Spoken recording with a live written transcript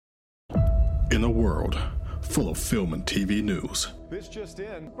In a world full of film and TV news. This just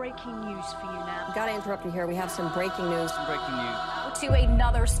in. Breaking news for you now. Gotta interrupt you here. We have some breaking news. To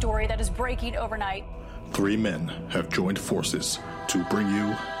another story that is breaking overnight. 3 men have joined forces to bring you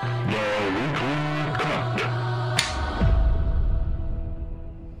the Weekly Cut.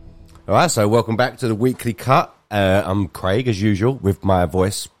 Alright, so welcome back to the Weekly Cut. I'm Craig, as usual, with my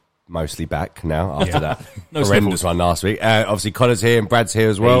voice mostly back now after that horrendous one last week. Obviously, Connor's here and Brad's here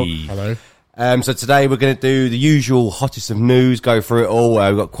as well. Hey. Hello. So today we're going to do the usual hottest of news, go through it all.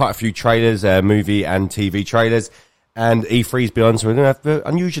 We've got quite a few trailers, movie and TV trailers, and E3's been on, so we're going to have to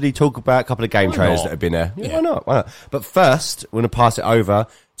unusually talk about a couple of game trailers that have been there. Yeah, why not? But first, we're going to pass it over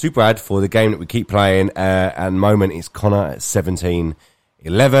to Brad for the game that we keep playing, and moment is Connor at 17-11.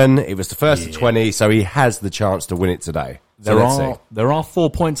 It was the first of 20, so he has the chance to win it today. So there are 4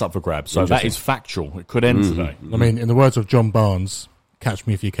 points up for grabs, so that is factual. It could end today. I mean, in the words of John Barnes, catch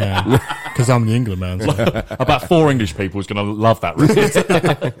me if you can, because I'm the England man. So. About 4 English people is going to love that.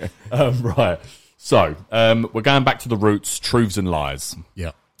 Right. So, we're going back to the roots, truths and lies.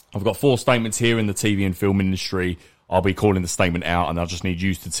 Yeah. I've got 4 statements here in the TV and film industry. I'll be calling the statement out, and I just need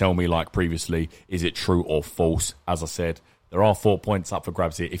you to tell me, like previously, is it true or false? As I said, there are 4 points up for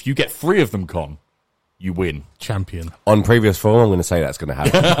grabs here. If you get 3 of them, Con, you win. Champion. On previous form, I'm going to say that's going to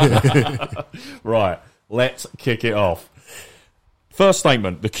happen. Right. Let's kick it off. First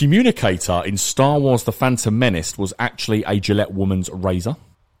statement. The communicator in Star Wars The Phantom Menace was actually a Gillette woman's razor.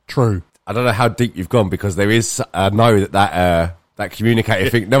 True. I don't know how deep you've gone, because there is, that communicator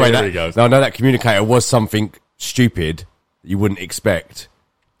thing. No, wait, that communicator was something stupid that you wouldn't expect.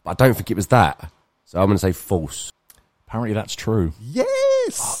 But I don't think it was that. So I'm going to say false. Apparently that's true.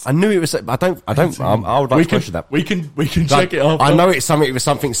 Yes! I knew it was, I would like to question that. We can check it off. I know it was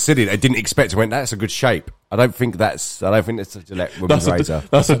something silly that I didn't expect. I went, that's a good shape. I don't think that's a Gillette woman's razor.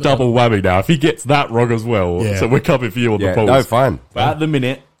 That's a double whammy now. If he gets that wrong as well, so we're coming for you on the polls. No, fine. But at the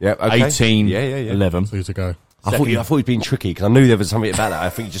minute, 18-11. 2 to go. I thought he'd been tricky, because I knew there was something about that.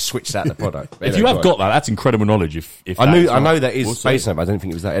 I think he just switched out the product. If you have got that, that's incredible knowledge. If I know that is based on it, but I don't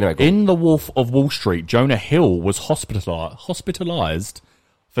think it was that. Anyway, in The Wolf of Wall Street, Jonah Hill was hospitalized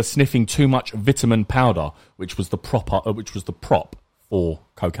for sniffing too much vitamin powder, which was the prop for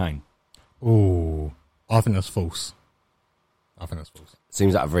cocaine. Oh, I think that's false.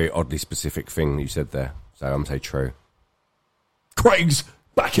 Seems like a very oddly specific thing you said there. So I'm going to say true. Craig's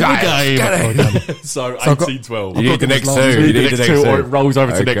back in the game. So 18-12. You need the next 2. You need the next 2, or it rolls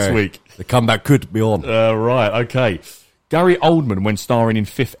over to next week. The comeback could be on. Right, okay. Gary Oldman, when starring in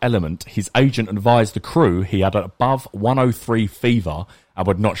Fifth Element, his agent advised the crew he had above 103 fever and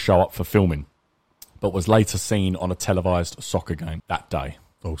would not show up for filming, but was later seen on a televised soccer game that day.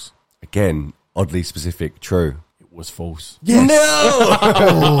 False. Again, oddly specific. True. It was false. Yes. No!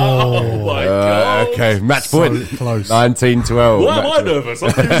 Oh my God. Okay, match point. Close. 19-12. Why am I nervous? I'm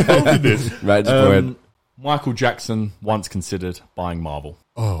involved in this. Match point. Michael Jackson once considered buying Marvel.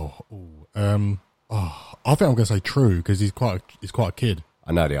 I think I'm going to say true, because he's quite a kid.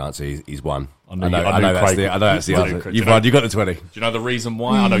 I know the answer. He's won. I know that's the answer. You've won. You got the 20. Do you know the reason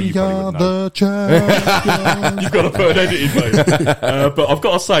why? I know you probably wouldn't know. The champions. You've got to put an edit in, mate. But I've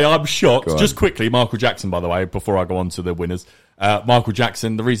got to say, I'm shocked. Just quickly, Michael Jackson, by the way, before I go on to the winners. Michael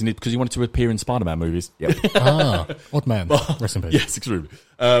Jackson, the reason is because he wanted to appear in Spider-Man movies. Yep. Odd man. Rest in peace. Yes, extremely.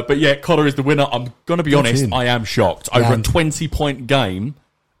 But yeah, Connor is the winner. I'm going to be honest, I am shocked. Over a 20-point game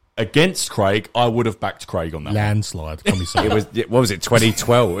against Craig, I would have backed Craig on that. Landslide. Can we say? It was, what was it,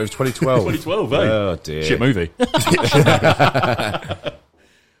 2012? It was 2012. 2012, eh? Oh, dear. Shit movie.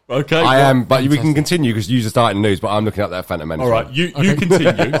 Okay. I am, but we can continue, because you just started the news, but I'm looking at that Phantom Menace. All right, you continue.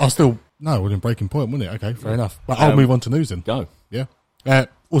 We're in breaking point, wouldn't it? Okay, fair enough. But I'll move on to news then. Go. Yeah.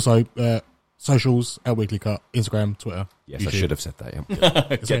 Also, socials, our Weekly Cut, Instagram, Twitter. Yes, YouTube. I should have said that,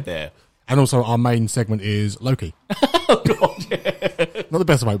 yeah. Get there. And also, our main segment is Loki. Oh, God, yeah. Not the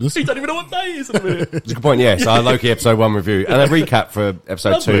best of opens. He don't even know what day it is in a minute. That's a good point, yes. Our Loki episode 1 review. And a recap for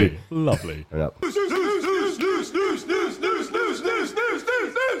episode 2. Lovely. It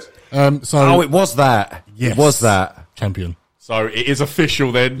was that. Yes. It was that. Champion. So it is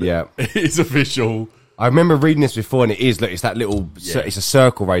official then. Yeah. It is official. I remember reading this before, and it is, look, it's that little, it's a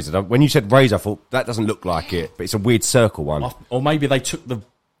circle razor. When you said razor, I thought, that doesn't look like it, but it's a weird circle one. Or maybe they took the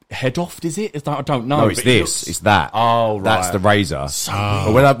head off, is it? I don't know. No, it's this. It's that. Oh, right. That's the razor.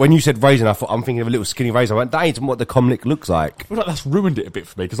 But when you said razor, I thought, I'm thinking of a little skinny razor. I went, that ain't what the comic looks like. I feel like that's ruined it a bit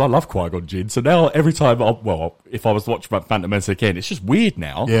for me, because I love Qui-Gon Jinn. So now every time, if I was watching Phantom Menace again, it's just weird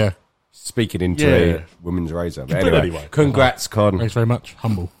now. Yeah. Speaking into a women's razor. But anyway, congrats, Con. Thanks very much.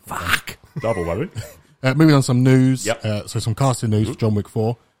 Humble. Fuck. Double, baby. Moving on to some news. Yep. So some casting news for John Wick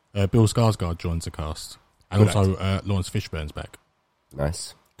 4. Bill Skarsgård joins the cast. And also Lawrence Fishburne's back.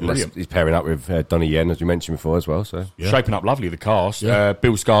 Nice. Brilliant. He's pairing up with Donnie Yen, as we mentioned before, as well. So Shaping up lovely, the cast. Yeah.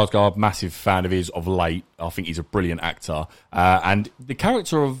 Bill Skarsgård, massive fan of his of late. I think he's a brilliant actor. And the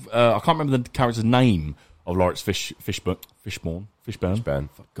character of, I can't remember the character's name of Lawrence Fishburne.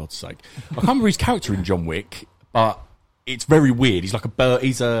 For God's sake. I can't remember his character in John Wick, but it's very weird. He's like a bird.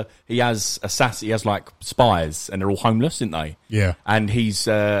 He has like spies, and they're all homeless, aren't they? Yeah. And he's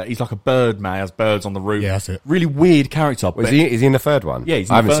like a bird man. He has birds on the roof. Yeah, that's it. Really weird character. is he in the third one? Yeah, he's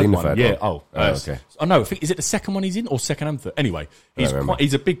in I haven't the third seen one. the third Yeah. one. Okay. Oh no, is it the second one he's in, or second and third? Anyway,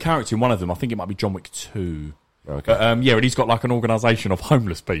 he's a big character in one of them. I think it might be John Wick 2. Okay. But and he's got like an organisation of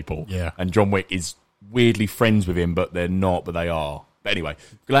homeless people. Yeah. And John Wick is weirdly friends with him, but they're not, but they are. But anyway,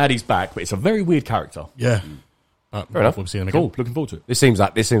 glad he's back. But it's a very weird character. Yeah. Fair enough. We'll see him again. Cool. Looking forward to it. This seems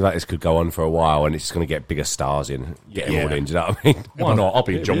like this could go on for a while, and it's just going to get bigger stars in, get them all in. Do you know what I mean? Why not? I'll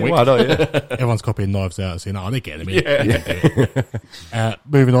be John Wick. Why not? Yeah. Everyone's copying Knives Out and saying, they're getting him in.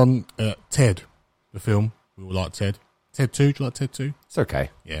 Moving on, Ted, the film. We all like Ted. Ted 2, do you like Ted 2? It's okay.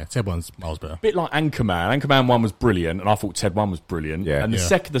 Yeah, Ted 1's miles better. Bit like Anchorman. Anchorman 1 was brilliant, and I thought Ted 1 was brilliant. Yeah. And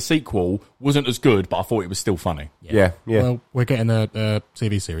the sequel wasn't as good, but I thought it was still funny. Yeah. Well, we're getting a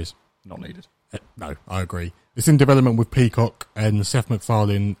TV series. Not needed. No, I agree. It's in development with Peacock, and Seth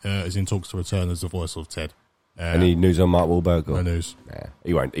MacFarlane is in talks to return as the voice of Ted. Any news on Mark Wahlberg? No news. Nah,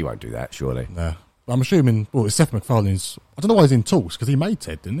 he won't do that, surely. Nah. But I'm assuming, it's Seth MacFarlane's... I don't know why he's in talks, because he made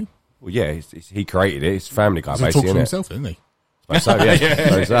Ted, didn't he? Well, yeah, he created it. It's Family Guy, He's in talks basically, for isn't himself, didn't he? it? So, yeah.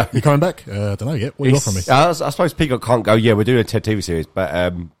 Suppose so. You coming back? I don't know yet. What are you offering me? I suppose Peacock can't go, we're doing a Ted TV series,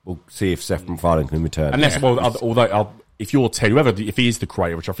 but we'll see if Seth MacFarlane can return. Although if you're Ted, if he is the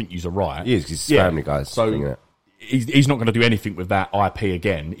creator, which I think you're right. He is, 'cause it's Family Guy's thing, isn't it? He's not going to do anything with that IP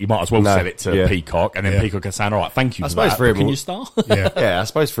again. He might as well sell it to Peacock, and then Peacock can say, all right, thank you for that. Can you star? Yeah, I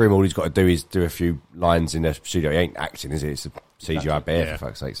suppose for him, all he's got to do is do a few lines in the studio. He ain't acting, is it? It's a CGI bear, for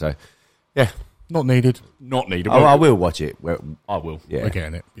fuck's sake. So, yeah. Not needed. Not needed. I will watch it. I will. Yeah. We're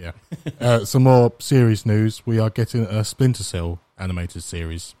getting it, yeah. Some more serious news. We are getting a Splinter Cell animated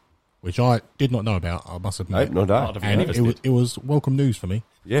series, which I did not know about, I must admit. No doubt. And it was welcome news for me.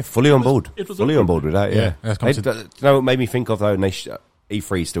 Yeah, fully on board. Fully on board with that, Yeah, Do you know what made me think of, though, and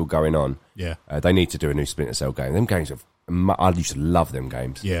E3 still going on? Yeah. They need to do a new Splinter Cell game. Them games, I used to love them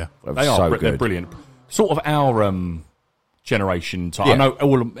games. Yeah. They are. So They're good. brilliant. Sort of our generation type. Yeah. I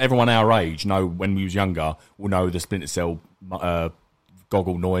know everyone our age know when we was younger will know the Splinter Cell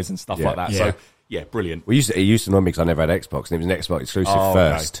goggle noise and stuff like that. Yeah. So, yeah, brilliant. It used to annoy me because I never had Xbox, and it was an Xbox exclusive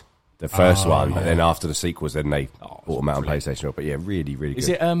first. Okay. The first one, and then after the sequels, then they bought them out on PlayStation. But yeah, really, really good. Is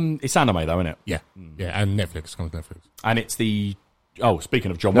it? It's anime though, isn't it? Yeah. Yeah, and Netflix. Comes Netflix. And it's the... Oh, speaking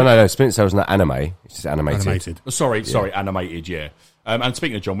of John Wick... No, Splinter Cell's not anime. It's just animated. Sorry, animated, yeah. And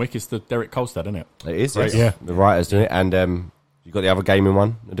speaking of John Wick, it's the Derek Kolstad, isn't it? It is, Right. yes. Yeah. The writers doing it, and you got the other gaming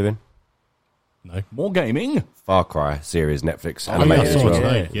one they're doing? No. More gaming. Far Cry series, Netflix, I animated saw as it well.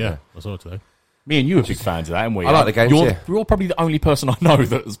 today. Yeah, I saw it today. Me and you are big fans of that, aren't we? I like the games, You're probably the only person I know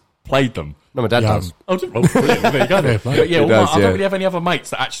that has played them. No, my dad Yeah, does. Oh, brilliant. There you go. Yeah, But yeah, He does, I don't yeah. really have any other mates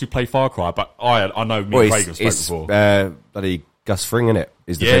that actually play Far Cry, but I know me and Craig have spoken before. Bloody Gus Fring, innit?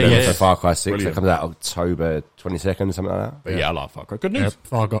 Is the Yeah, villain yeah. for Far Cry 6. Brilliant. It comes out October 22nd or something like that. But yeah, I like Far Cry. Good news.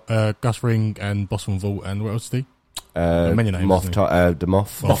 Gus Ring and Boss from Vault, and what else did he? Many names, Moff, isn't the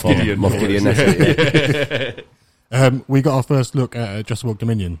Moff. Moff Gideon. Moff Gideon, that's it, yeah. We got our first look at a Just Walk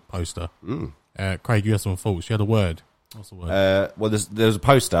Dominion poster. Craig, you had some thoughts. You had a word. What's the word? Well, there was a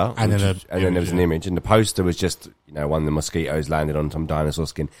poster, And then then there was an image, and the poster was just, one of the mosquitoes landed on some dinosaur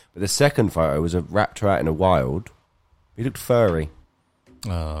skin. But the second photo was a raptor out in the wild. He looked furry.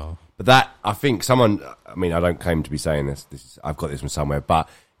 Oh. But that, I think someone, I don't claim to be saying this I've got this from somewhere, but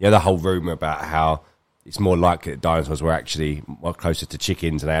the whole rumour about how it's more likely that dinosaurs were actually more closer to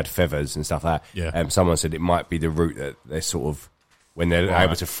chickens and they had feathers and stuff like that. Yeah. Someone said it might be the route that they're sort of, when they're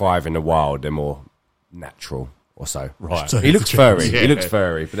able to thrive in the wild, they're more natural or so. Right. So He looks it's a furry. Yeah. He looks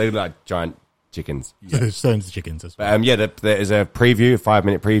furry, but they look like giant chickens. Stones the chickens. As well. But there is a preview, a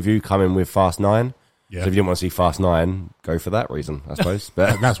 5-minute preview coming with Fast 9. Yeah. So if you didn't want to see Fast 9, go for that reason, I suppose.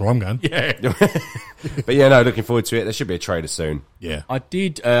 But That's where I'm going. but yeah, no, looking forward to it. There should be a trailer soon. Yeah. I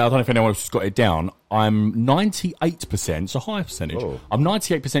did, I don't know if anyone else has got it down. I'm 98%, it's a high percentage. Oh. I'm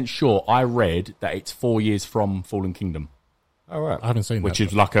 98% sure I read that it's 4 years from Fallen Kingdom, All right. I haven't seen which that.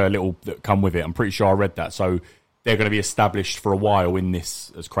 is like a little that come with it. I'm pretty sure I read that. So they're going to be established for a while in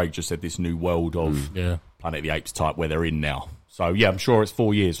this, as Craig just said, this new world of Yeah. Planet of the Apes type where they're in now. So yeah, I'm sure it's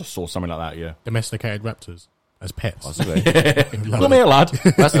 4 years. I saw something like that, yeah. Domesticated raptors as pets. Possibly. Come here, lad.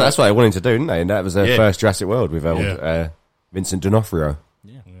 That's what they wanted to do, didn't they? And that was their Yeah. first Jurassic World with Yeah. Vincent D'Onofrio.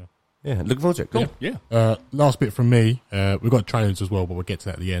 Yeah. Yeah, looking forward to it. Cool. Yeah. Last bit from me. We've got trailers as well, but we'll get to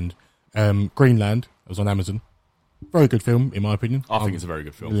that at the end. Greenland. It was on Amazon. Very good film, in my opinion. I think it's a very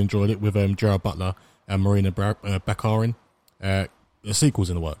good film. Really enjoyed it with Gerard Butler and Marina Baccarin. The sequel's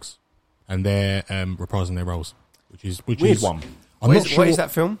in the works, and they're reprising their roles, which is Weird one. I'm not sure What is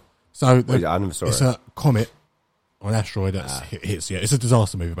that film? So I never saw it's it. a comet or an asteroid that hits the Earth. It's a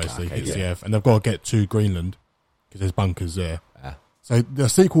disaster movie, basically. Okay, hits the Earth, and they've got to get to Greenland because there's bunkers there. Ah. So the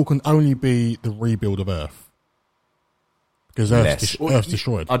sequel can only be the rebuild of Earth because Earth's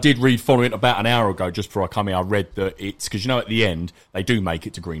destroyed. I did read following about an hour ago, just before I come here, I read that it's because, at the end, they do make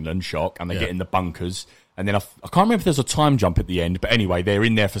it to Greenland, shock, and they get in the bunkers. And then I can't remember if there's a time jump at the end, but anyway, they're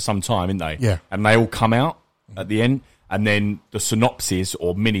in there for some time, aren't they? Yeah. And they all come out at the end. And then the synopsis,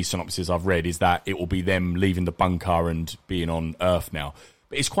 or mini synopsis I've read, is that it will be them leaving the bunker and being on Earth now.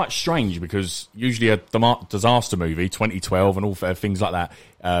 But it's quite strange because usually a disaster movie, 2012 and all things like that,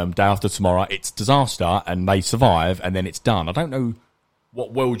 Day After Tomorrow, it's disaster and they survive and then it's done. I don't know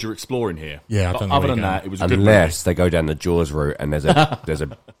what world you're exploring here. Yeah, I but don't know other where than you're that, it was a good Unless they go down the Jaws route and there's a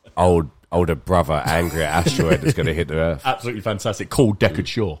older brother angry at asteroid that's going to hit the Earth. movie. Absolutely fantastic. Called Deckard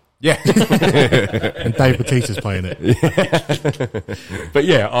Shaw. Yeah. And Dave Bautista's playing it. But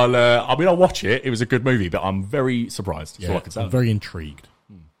yeah, I'll watch it. It was a good movie, but I'm very surprised. That's all I can say. I'm very intrigued.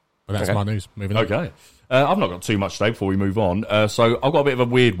 But that's my news. Moving on. Okay. I've not got too much today before we move on. So I've got a bit of a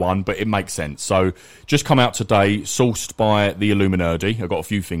weird one, but it makes sense. So just come out today, sourced by the Illuminati. I've got a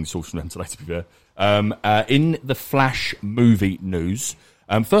few things sourced from them today, to be fair. In the Flash movie news,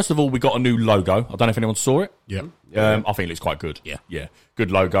 first of all, we got a new logo. I don't know if anyone saw it. Yeah. I think it looks quite good. Yeah. Good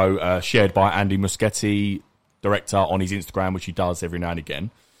logo, shared by Andy Muschietti, director, on his Instagram, which he does every now and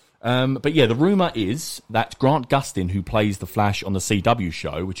again. But yeah, the rumour is that Grant Gustin, who plays the Flash on the CW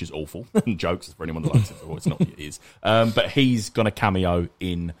show, which is awful, jokes for anyone that likes it, or it's not, it is, but he's going to cameo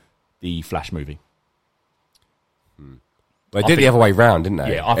in the Flash movie. They did it the other way round, didn't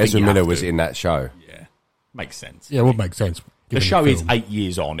they? Yeah, I think Ezra you have Miller was to. in that show. Yeah, makes sense. Yeah, it would make sense. The given show is film. 8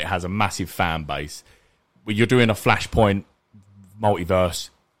 years on. It has a massive fan base. When you're doing a Flashpoint multiverse,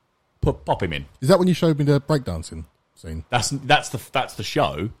 pop him in. Is that when you showed me the breakdancing scene? That's the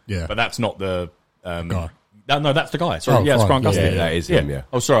show. Yeah. But that's not the Guy. No, that's the guy. Sorry, Oh, yeah, it's fine. Grant Gustin. Yeah, that is him, yeah.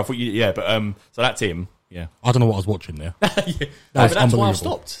 Oh, sorry, I thought but so that's him. Yeah. I don't know what I was watching there. But that's why I unbelievable.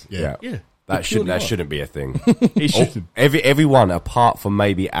 stopped. Yeah. Yeah. That shouldn't be a thing. It shouldn't. Everyone apart from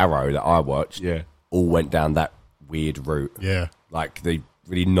maybe Arrow that I watched, Yeah. all went down that weird route. Yeah. Like the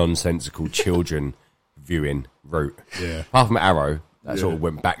really nonsensical children viewing route. Yeah. Apart from Arrow, that sort of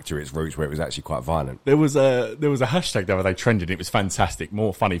went back to its roots where it was actually quite violent. There was a hashtag the other day trending. It was fantastic,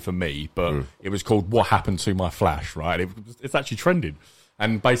 more funny for me, but it was called "What Happened to My Flash?" Right? It's actually trending,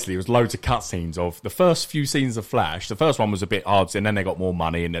 and basically it was loads of cutscenes of the first few scenes of Flash. The first one was a bit hard, and then they got more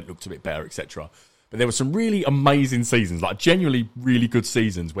money and it looked a bit better, etc. But there were some really amazing seasons, like genuinely really good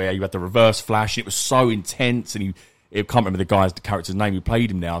seasons, where you had the Reverse Flash. And it was so intense, and I can't remember the character's name who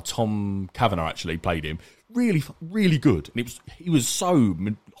played him now. Tom Cavanagh actually played him. Really, really good. And he was so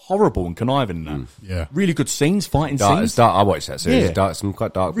horrible and conniving in that. Yeah. Really good scenes, fighting scenes. I watched that series. Yeah. Some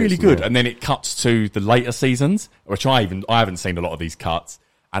quite dark. Really bits in good. there. And then it cuts to the later seasons, which I haven't seen a lot of these cuts.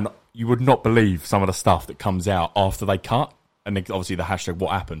 And you would not believe some of the stuff that comes out after they cut. And then obviously the hashtag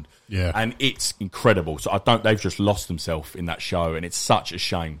 "What Happened?" Yeah. And it's incredible. So they've just lost themselves in that show, and it's such a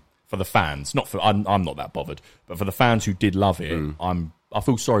shame for the fans. I'm not that bothered, but for the fans who did love it, I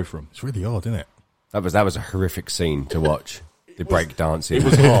feel sorry for them. It's really odd, isn't it? That was a horrific scene to watch. The break dancing. It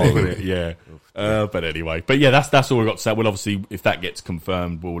was hard, wasn't it? Yeah. But anyway, that's all we've got to say. We'll obviously, if that gets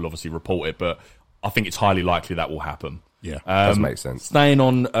confirmed, we'll obviously report it. But I think it's highly likely that will happen. Yeah. Does make sense. Staying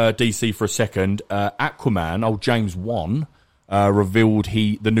on DC for a second, Aquaman, old James Wan, revealed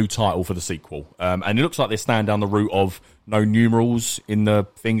the new title for the sequel. And it looks like they're staying down the route of no numerals in the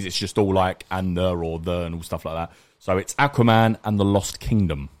things. It's just all like and the or the and all stuff like that. So it's Aquaman and the Lost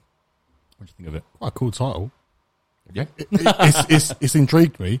Kingdom. What do you think of it? Quite a cool title. Yeah. It's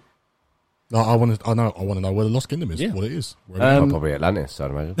intrigued me. Like, I want to know where the Lost Kingdom is. Yeah. What it is. Probably Atlantis, I'd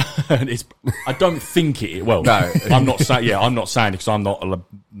imagine. I don't think it. Well, No. I'm not saying. Yeah, I'm not saying because I'm not a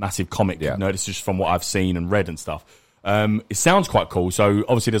massive comic Yeah. nerd. It's just from what I've seen and read and stuff. It sounds quite cool. So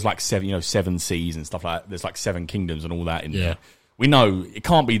obviously there's like seven seas and stuff like that. There's like 7 kingdoms and all that in there. We know it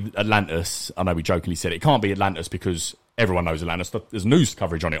can't be Atlantis. I know we jokingly said it can't be Atlantis because everyone knows Atlantis. There's news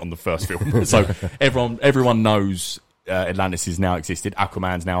coverage on it on the first film. So everyone knows Atlantis has now existed.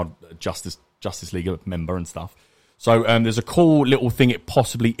 Aquaman's now a Justice League member and stuff. So there's a cool little thing it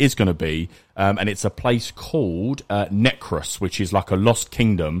possibly is going to be, and it's a place called Necrus, which is like a lost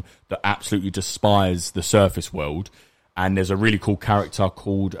kingdom that absolutely despise the surface world. And there's a really cool character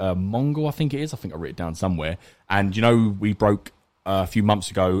called Mongol, I think it is. I think I wrote it down somewhere. And, we broke a few months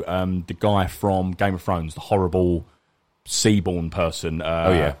ago the guy from Game of Thrones, the horrible Seaborn person.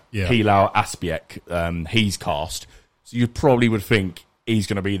 Pilar Aspiek, he's cast. So you probably would think he's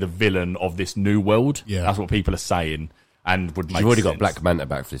going to be the villain of this new world. Yeah. That's what people are saying. And would make You've already sense. got Black Manta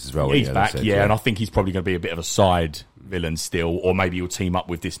back for this as well. He's back, and I think he's probably going to be a bit of a side villain still, or maybe he'll team up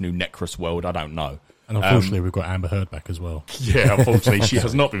with this new Necros world. I don't know. And unfortunately, we've got Amber Heard back as well. Yeah, unfortunately, she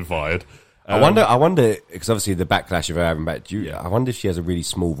has not been fired. I wonder, because obviously the backlash of her having back. I wonder if she has a really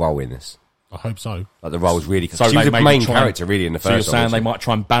small role in this. I hope so. Like the role's really. So she was the maybe main character really in the So first. you're saying one, they might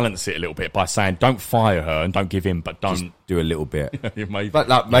try and balance it a little bit by saying, don't fire her and don't give in, but don't just do a little bit. maybe.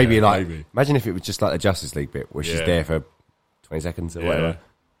 But maybe maybe. imagine if it was just like the Justice League bit where she's there for 20 seconds or whatever.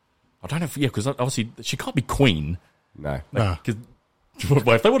 I don't know because obviously she can't be queen. No. Nah.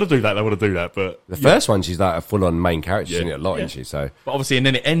 Well, if they want to do that, they want to do that. But The first one, she's like a full-on main character. She's in it a lot, isn't she? So But obviously, and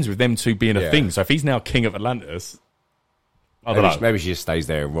then it ends with them two being a thing. So if he's now king of Atlantis, I don't know. maybe she just stays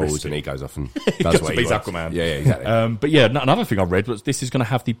there and rules, Risky. and he goes off and He does gets what to he be wants. Aquaman. Yeah, exactly. But yeah, another thing I read was this is going to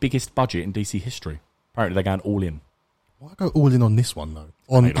have the biggest budget in DC history. Apparently, they're going all in. Why go all in on this one though?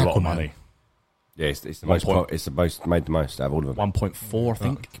 On Made a lot of Aquaman. money. Yeah, it's the most. It's the most made the most out of all of them. 1.4, I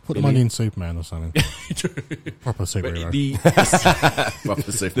think. Put the money in Superman or something. Proper superhero.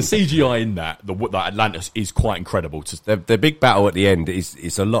 The CGI in that Atlantis is quite incredible. The big battle at the end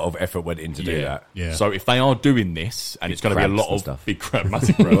is a lot of effort went into do that. Yeah. So if they are doing this, and it's going to be a lot crabs and of stuff. big crab,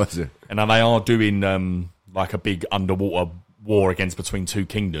 massive crabs, and then they are doing like a big underwater war against between two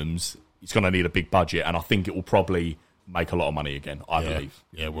kingdoms, it's going to need a big budget, and I think it will probably make a lot of money again. I believe.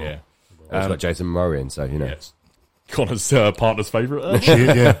 Yeah, well. Yeah. It's got Jason Momoa in, so Yes. Connor's partner's favourite.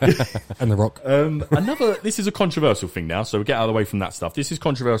 Yeah. And The Rock. This is a controversial thing now, so we get out of the way from that stuff. This is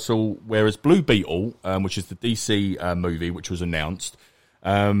controversial, whereas Blue Beetle, which is the DC movie, which was announced,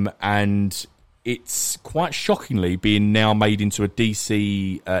 and it's quite shockingly being now made into a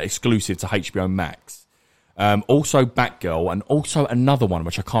DC exclusive to HBO Max. Also Batgirl, and also another one,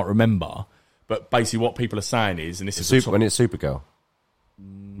 which I can't remember. But basically what people are saying is, and this is... when it's Supergirl.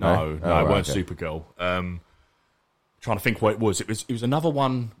 No, it weren't Supergirl. Trying to think what it was. It was another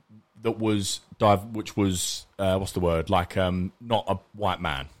one that was which was what's the word? Like not a white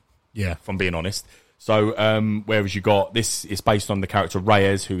man. Yeah. If I'm being honest. So whereas you got this is based on the character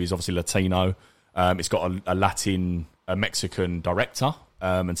Reyes, who is obviously Latino. It's got a Mexican director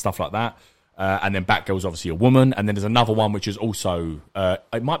and stuff like that. And then Batgirl's obviously a woman. And then there's another one which is also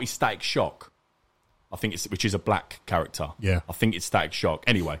it might be Static Shock. I think which is a black character. Yeah. I think it's Static Shock.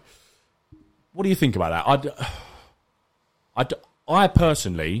 Anyway, what do you think about that? I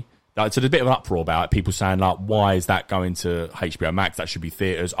personally, it's a bit of an uproar about it. People saying like, why is that going to HBO Max? That should be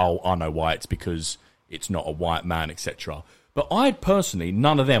theaters. Oh, I know why. It's because it's not a white man, etc. But I personally,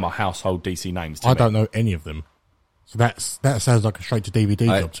 none of them are household DC names to me. I don't know any of them. So that sounds like a straight to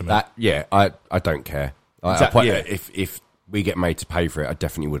DVD job to me. I don't care. If we get made to pay for it, I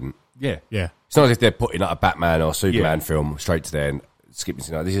definitely wouldn't. Yeah. Yeah. It's not as if they're putting like a Batman or Superman film straight to there and skipping.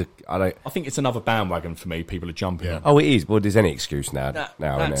 I think it's another bandwagon for me. People are jumping on. Oh, it is. Well, there's any excuse now.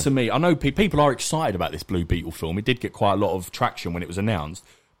 That to me, I know people are excited about this Blue Beetle film. It did get quite a lot of traction when it was announced,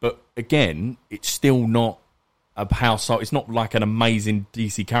 but again, it's still not a household. It's not like an amazing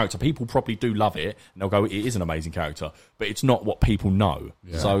DC character. People probably do love it, and they'll go, "It is an amazing character," but it's not what people know.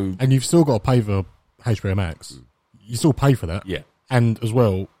 Yeah. So, and you've still got to pay for HBO Max. You still pay for that. Yeah. And as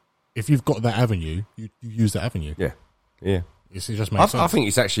well, if you've got that avenue, you use that avenue. Yeah. Yeah. It just makes sense. I think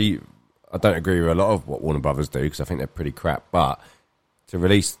it's actually, I don't agree with a lot of what Warner Brothers do because I think they're pretty crap. But to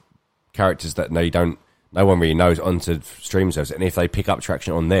release characters that no one really knows onto stream service, and if they pick up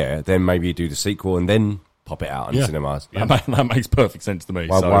traction on there, then maybe you do the sequel and then pop it out on cinemas. Yeah, that makes perfect sense to me.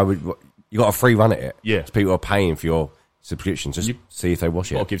 Why would you got a free run at it? Yeah, people are paying for your subscription. Just see if they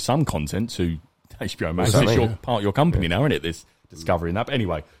watch it. Got to give some content to HBO Max. Exactly, It's part of your company now, isn't it? This discovering that. But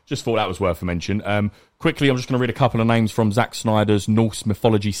anyway, just thought that was worth a mention. Quickly, I'm just going to read a couple of names from Zack Snyder's Norse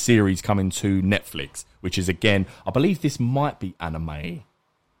mythology series coming to Netflix, which is again, I believe this might be anime,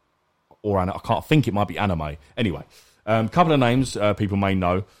 or I can't think it might be anime. Anyway, couple of names people may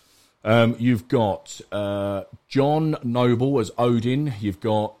know. You've got John Noble as Odin. You've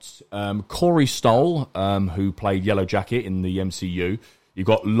got Corey Stoll, who played Yellow Jacket in the MCU. You've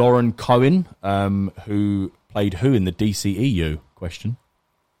got Lauren Cohen, who played who in the DCEU? Question.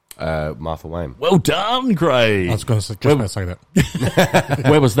 Martha Wayne. Well done, Craig. I was going to say that.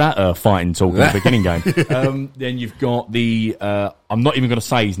 Where was that fighting talk in the beginning game? Then you've got the, I'm not even going to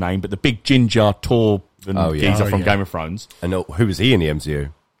say his name, but the big ginger Torben geezer from Game of Thrones. And who was he in the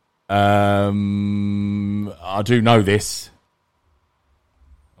MCU? I do know this.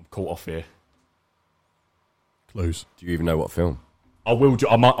 I'm caught off here. Clues. Do you even know what film? I will do.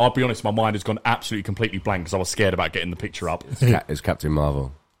 I'll be honest, my mind has gone absolutely completely blank because I was scared about getting the picture up. It's Captain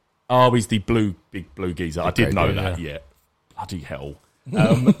Marvel. Oh, he's the big blue geezer. I did know that, yeah. Bloody hell.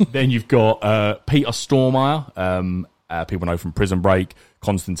 Then you've got Peter Stormare. People know from Prison Break.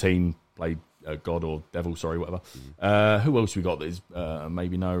 Constantine played God or Devil, sorry, whatever. Who else we got that is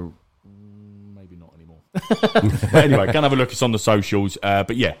maybe not anymore. But anyway, go and have a look. It's on the socials.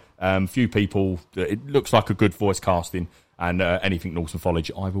 But yeah, few people. It looks like a good voice casting. And anything Norse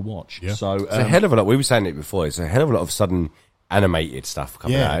mythology I will watch. Yeah. So it's a hell of a lot. We were saying it before. It's a hell of a lot of sudden animated stuff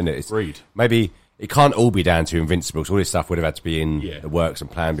coming out, isn't it? Agreed. Maybe it can't all be down to Invincible. So all this stuff would have had to be in the works and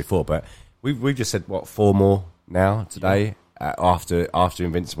planned before. But we've just said 4 more now today after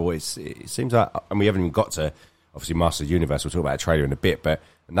Invincible. It seems like, and we haven't even got to obviously Master of the Universe. We'll talk about a trailer in a bit, but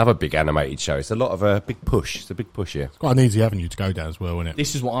another big animated show. It's a lot of a big push. It's a big push here. It's quite an easy avenue to go down as well, isn't it?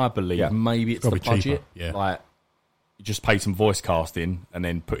 This is what I believe. Yeah. Maybe it's the budget. Cheaper. Yeah. Like, you just pay some voice casting and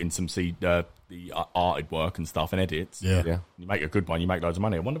then put in some the arted work and stuff and edits. Yeah. You make a good one. You make loads of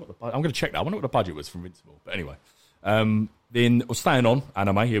money. I'm going to check that. I wonder what the budget was for Invincible. But anyway, then we're staying on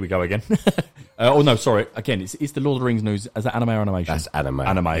anime. Here we go again. Oh no, sorry. Again, it's the Lord of the Rings news. Is that anime or animation? That's anime.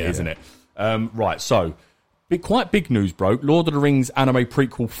 Isn't it? Right. So, quite big news broke. Lord of the Rings anime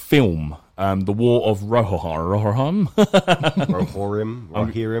prequel film, The War of Rohirrim.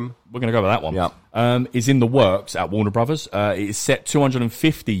 Rohirrim. We're going to go with that one. Yeah. Is in the works at Warner Brothers. It is set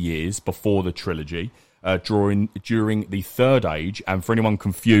 250 years before the trilogy, during the Third Age. And for anyone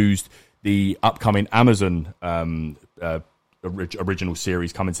confused, the upcoming Amazon original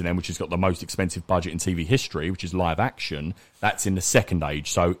series coming to them, which has got the most expensive budget in TV history, which is live action, that's in the Second Age.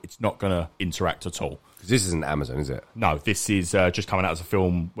 So it's not going to interact at all. Because this isn't Amazon, is it? No, this is just coming out as a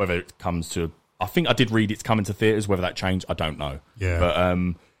film. Whether it comes to... I think I did read it's coming to theatres. Whether that changed, I don't know. Yeah.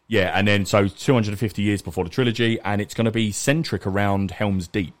 But, yeah, and then so 250 years before the trilogy, and it's going to be centric around Helm's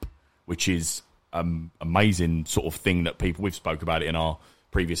Deep, which is amazing sort of thing that we've spoke about it in our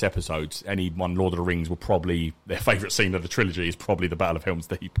previous episodes. Anyone Lord of the Rings will probably... Their favourite scene of the trilogy is probably the Battle of Helm's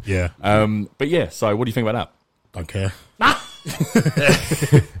Deep. Yeah. But yeah, so what do you think about that? Don't care. I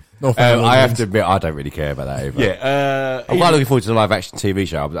have to admit, I don't really care about that either. Yeah, I'm quite looking forward to the live action TV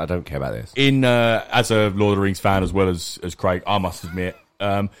show, but I don't care about this. As a Lord of the Rings fan as well as Craig, I must admit,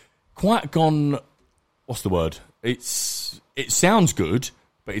 quite gone. What's the word? It sounds good,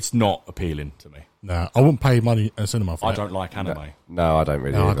 but it's not appealing to me. No, I wouldn't pay money at cinema for I that. don't like anime. No, I don't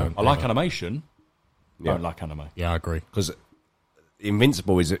really. No, I either. don't. I like animation. Don't like anime. Yeah, I agree. Because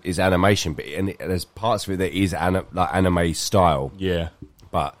Invincible is animation, but there's parts of it that is like anime style. Yeah,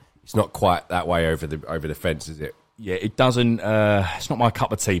 but it's not quite that way over the fence, is it? Yeah, it doesn't. It's not my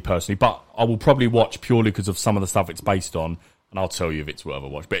cup of tea personally, but I will probably watch purely because of some of the stuff it's based on, and I'll tell you if it's worth a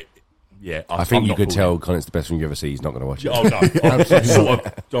watch. But yeah, I think you could tell Connor's the best thing you ever see. He's not going to watch it. Oh no, I'm sort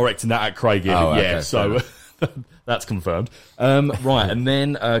of directing that at Craig. Yeah, okay, so that's confirmed. Right, and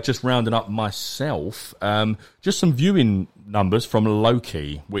then just rounding up myself, just some viewing numbers from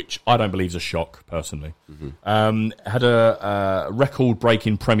Loki, which I don't believe is a shock personally. Had a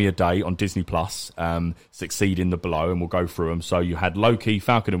record-breaking premiere day on Disney Plus, succeeding the below, and we'll go through them. So you had Loki,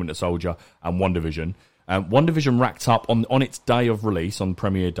 Falcon and Winter Soldier, and WandaVision. WandaVision racked up on its day of release, on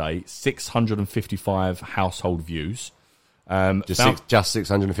premiere day, 655 household views. Just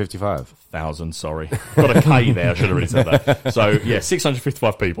 655,000. Sorry, got a K there. I should have really said that. So yeah,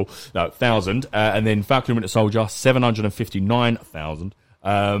 655 people. No, 1,000. And then Falcon and Winter Soldier, 759,000.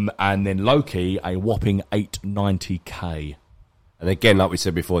 And then Loki, a whopping 890K. And again, like we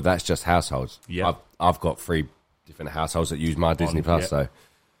said before, that's just households. Yeah, I've got 3 different households that use my Disney Plus. So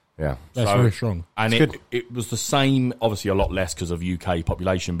yeah, that's very strong. And it was the same, obviously a lot less because of UK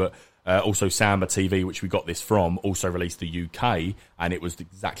population, but also Samba TV, which we got this from, also released the UK, and it was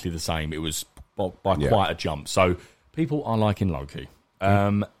exactly the same. It was by quite a jump. So people are liking Loki.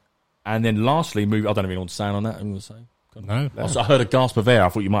 And then lastly, I don't even want to say on that. I'm going to say. No. I heard a gasp of air. I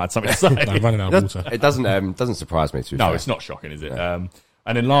thought you might have something to say. No, running out of water. It doesn't surprise me too. No, it's not shocking, is it? Yeah.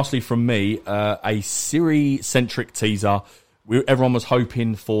 And then lastly from me, a Siri-centric teaser. Everyone was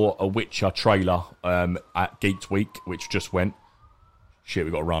hoping for a Witcher trailer at Geeked Week, which just went. Shit,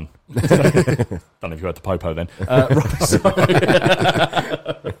 we've got to run. Don't know if you heard the popo then. Right, so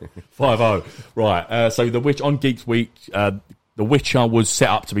 5-0. Right, so on Geeked Week, The Witcher was set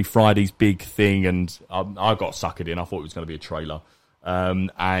up to be Friday's big thing, and I got suckered in. I thought it was going to be a trailer.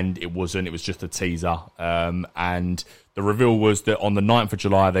 And it wasn't. It was just a teaser. And the reveal was that on the 9th of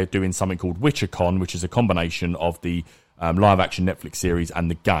July, they're doing something called WitcherCon, which is a combination of the live action Netflix series and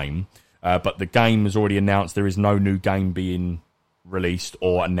the game. But the game is already announced. There is no new game being released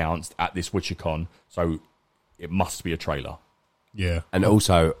or announced at this WitcherCon, so it must be a trailer. Yeah. And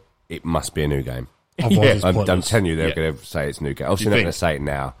also, it must be a new game. Otherwise it's I'm pointless. telling you, they're going to say it's a new game. Obviously, they're not going to say it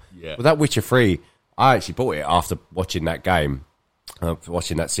now. Yeah. Well, that Witcher 3, I actually bought it after watching that game,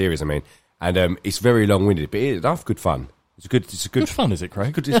 watching that series, I mean. And it's very long-winded, but it's enough good fun. It's good fun, is it,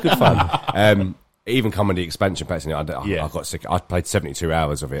 Craig? It's good fun. It even come with the expansion packs in it. Yeah. I got sick. I played 72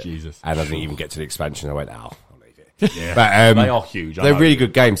 hours of it. Jesus. And I didn't even get to the expansion. I went, I'll leave it. Yeah. But, They are huge. I They're know. really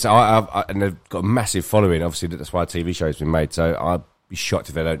good games. So and they've got a massive following. Obviously, that's why a TV show's been made. So I'd be shocked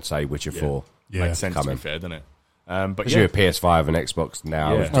if they don't say Witcher 4. Yeah. Makes sense, coming. to be fair, doesn't it? But Because you're a PS5 and Xbox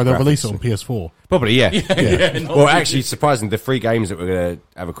now. Yeah. with No, they'll graphics. release it on PS4. Probably, yeah. Well, Actually, surprising, the 3 games that we're going to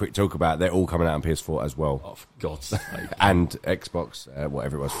have a quick talk about, they're all coming out on PS4 as well. Oh, for God's sake. And Xbox,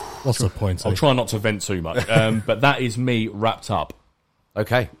 whatever it was. What's the point? I'll try not to vent too much. But that is me wrapped up.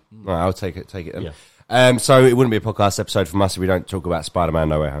 Okay. All right, I'll take it then. Yeah. So it wouldn't be a podcast episode from us if we don't talk about Spider-Man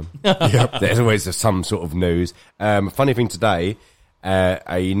No Way Home. There's always some sort of news. Funny thing today,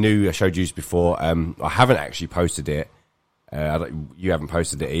 I showed you before. I haven't actually posted it. You haven't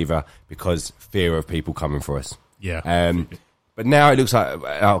posted it either because fear of people coming for us. Yeah. But now it looks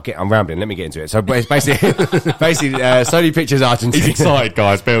like I'm rambling. Let me get into it. So it's basically, Sony Pictures Argentina. He's excited,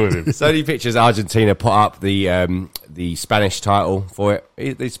 guys. Bear with him. Sony Pictures Argentina put up the Spanish title for it.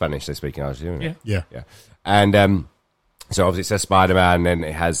 It's Spanish. They're speaking Argentine. Isn't it? Yeah. And so obviously it says Spider-Man, and then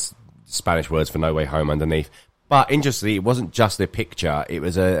it has Spanish words for No Way Home underneath. But interestingly, it wasn't just the picture. It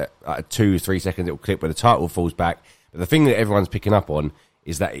was a 2-3 second little clip where the title falls back. But the thing that everyone's picking up on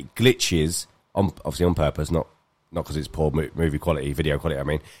is that it glitches, obviously on purpose, not because it's poor movie quality, video quality, I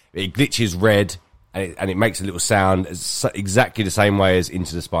mean. It glitches red, and it makes a little sound exactly the same way as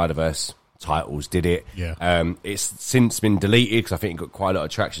Into the Spider-Verse titles did it. Yeah. It's since been deleted because I think it got quite a lot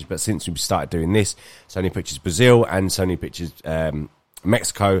of traction, but since we've started doing this, Sony Pictures Brazil and Sony Pictures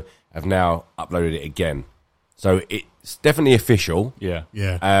Mexico have now uploaded it again. So it's definitely official. Yeah.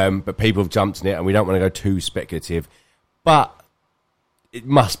 Yeah. But people have jumped in it, and we don't want to go too speculative. But it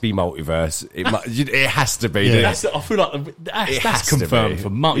must be multiverse. It has to be. Yeah. I feel like that's to confirmed be.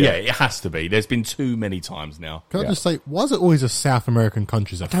 for months. Yeah. Yeah, it has to be. There's been too many times now. Can I just say, why is it always the South American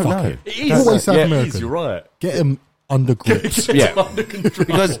countries that fuck know. it? It is. Always South Yeah, it American. It is, you're right. Get them under grips. Yeah. Under control.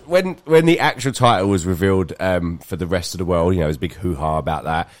 Because when the actual title was revealed for the rest of the world, there was a big hoo-ha about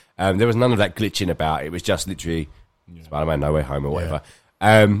that. There was none of that glitching about. It was just literally Spider-Man No Way Home or whatever.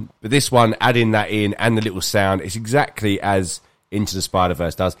 But this one, adding that in and the little sound, it's exactly as Into the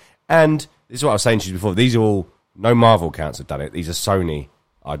Spider-Verse does. And this is what I was saying to you before. These are all, no Marvel accounts have done it. These are Sony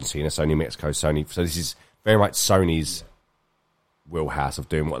Argentina, Sony Mexico, Sony. So this is very much Sony's wheelhouse of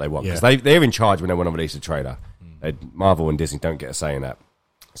doing what they want. Because they're in charge when they want to release a trailer. Marvel and Disney don't get a say in that.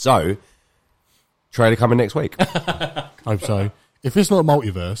 So, trailer coming next week. Hope so. If it's not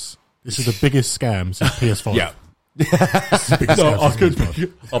multiverse, this is the biggest scam since PS5. Yeah. It's the biggest No, scam since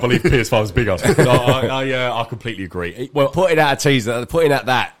PS5. I believe PS5 is bigger. No, I completely agree. Well, Putting out a teaser, putting out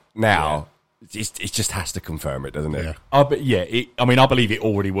that now, it just has to confirm it, doesn't it? Yeah. I believe it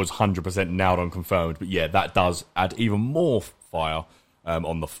already was 100% nailed on confirmed. But yeah, that does add even more fire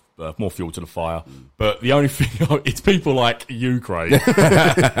on the more fuel to the fire. But the only thing, it's people like you, Craig,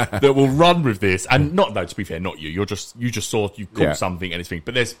 that will run with this. And to be fair, not you. You just saw you caught something and it's thing.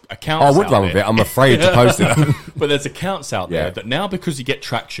 But there's accounts. I would out run there. with it. I'm afraid to post it. But there's accounts out there Yeah. that now, because you get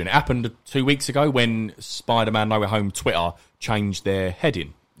traction, it happened 2 weeks ago when Spider-Man No Way Home Twitter changed their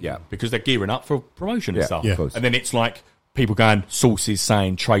heading. Yeah. Because they're gearing up for promotion and Yeah, stuff. yeah. of course. And then it's like people going, sources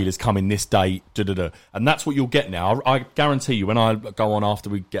saying trailers coming this date, da-da-da. And that's what you'll get now. I guarantee you, when I go on after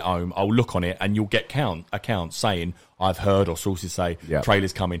we get home, I'll look on it and you'll get accounts saying, I've heard, or sources say, Yeah.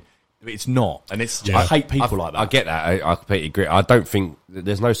 trailers coming. It's not. And I hate people like that. I get that. I completely agree. I don't think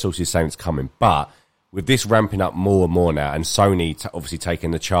there's no sources saying it's coming, but with this ramping up more and more now, and Sony obviously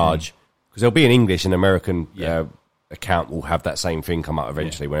taking the charge, because there'll be an English and American account will have that same thing come up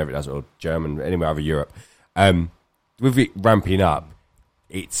eventually, whenever it does, or German, anywhere over Europe. With it ramping up,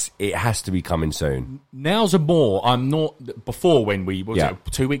 it has to be coming soon. Now's I'm not, before when was Yeah. it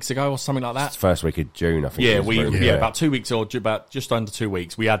 2 weeks ago or something like that? It's first week of June, I think. Yeah, it was. about 2 weeks or about just under 2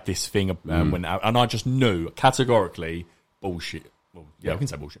 weeks, we had this thing when out, and I just knew categorically bullshit. Well, I can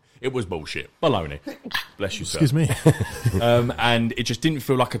say bullshit. It was bullshit. Baloney. Bless you, sir. Excuse me. And it just didn't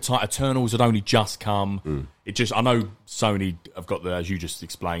feel like Eternals had only just come. It just, I know Sony have got as you just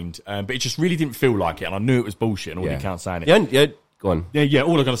explained, but it just really didn't feel like it, and I knew it was bullshit, and all the accounts saying it. Yeah, go on. Yeah,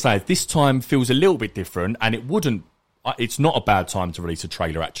 all I'm going to say is this time feels a little bit different, and it's not a bad time to release a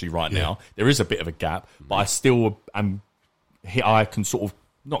trailer actually right now. There is a bit of a gap, but I still am I can sort of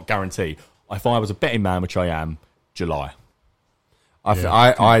not guarantee. If I was a betting man, which I am, July.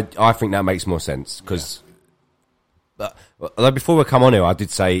 I think that makes more sense because. Although before we come on here, I did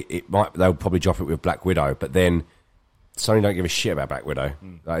say they'll probably drop it with Black Widow, but then Sony don't give a shit about Black Widow.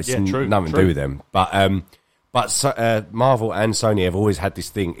 Like, it's nothing to do with them. But Marvel and Sony have always had this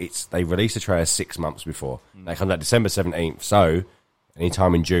thing. They release a trailer 6 months before. They come out December 17th, so any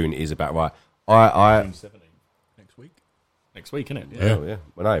time in June is about right. June 17th. Next week, isn't it? Yeah.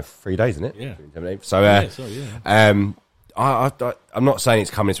 Well, no, 3 days, isn't it? Yeah. June 17th. So, I'm not saying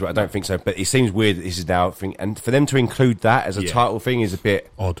it's coming to it. I don't think so. But it seems weird that this is now a thing. And for them to include that as a title thing is a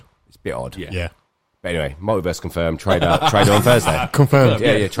bit odd. It's a bit odd. Yeah. But anyway, multiverse confirmed. Trailer on Thursday. Confirmed.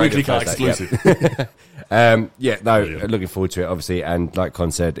 Yeah. Trailer Weekly on Thursday. exclusive. Looking forward to it, obviously. And like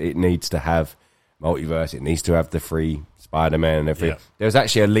Con said, it needs to have multiverse. It needs to have the free Spider-Man and everything. Yeah. There was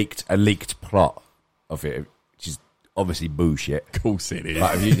actually a leaked plot of it, which is obviously bullshit. Of course it is.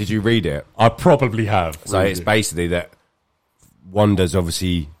 Like, did you read it? I probably have. So it's basically that Wanda's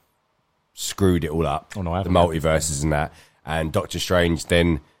obviously screwed it all up. Oh, no, I the haven't. multiverses and that. And Doctor Strange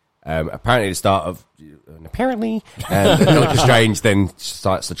then, apparently at the start of... Doctor Strange then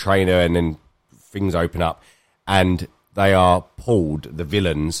starts to train her and then things open up. And they are pulled, the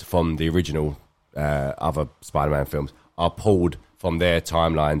villains from the original other Spider-Man films, are pulled from their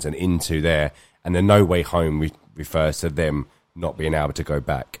timelines and into there. And the No Way Home refers to them not being able to go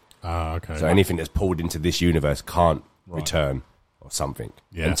back. Okay. So anything that's pulled into this universe can't return or something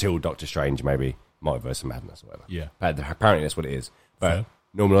until Doctor Strange, maybe Multiverse of Madness or whatever. Yeah. But apparently that's what it is. But Fair.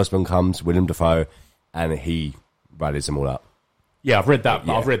 Norman Osborn comes, Willem Dafoe, and he rallies them all up. Yeah, I've read that.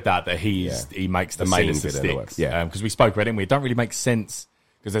 Yeah. I've read that he makes the main Sinister villain works. sticks. Yeah. Because we spoke about it, didn't we? It don't really make sense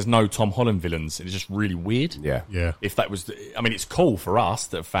because there's no Tom Holland villains. It's just really weird. Yeah. Yeah. If that was, it's cool for us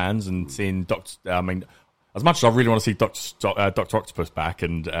that are fans and seeing as much as I really want to see Dr. Octopus back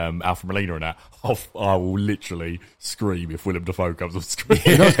and Alfred Molina and that, I will literally scream if Willem Dafoe comes on screen.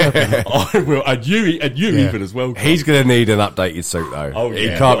 I will, and you even as well. He's going to need an updated suit, though. Oh, he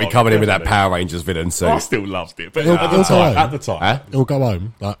yeah. can't be coming in with that Definitely. Power Rangers villain suit. I still loved it, but It'll at go home. the time, Huh? It'll go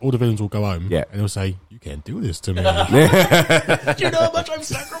home. Like all the villains will go home. Yeah. And he'll say, "You can't do this to me." do you know how much I'm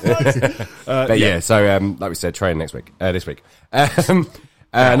sacrificing? So like we said, training this week.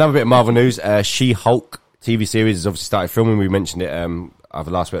 Another bit of Marvel news. She-Hulk TV series has obviously started filming. We mentioned it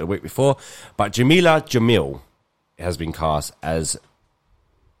either last week or the week before. But Jamila Jamil has been cast as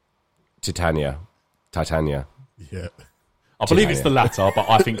Titania. Yeah. I believe it's the latter, but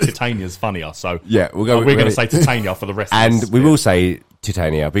I think Titania's funnier. So Yeah, we'll go with- We're going to say Titania for the rest. And of this we bit. will say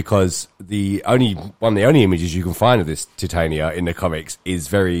Titania because the only images you can find of this Titania in the comics is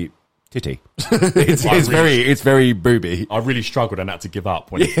very titty. It's very booby. I really struggled and had to give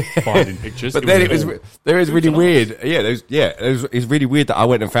up when finding pictures. But then it was really weird. It's really weird that I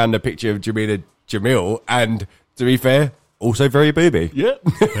went and found a picture of Jamila Jamil, and to be fair, also very booby. Yeah.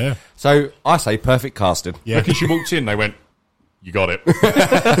 Yeah. So I say perfect casting. Yeah. Because she walked in, they went, "You got it."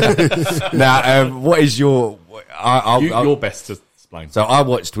 Now, what is your? You're best to explain. So I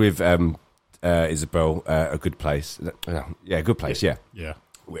watched with Isabel A Good Place. A Good Place. Yeah. Yeah.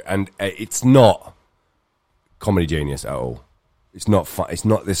 And it's not Comedy Genius at all. It's not fun. It's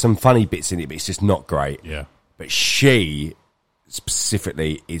not. There's some funny bits in it, but it's just not great. Yeah. But she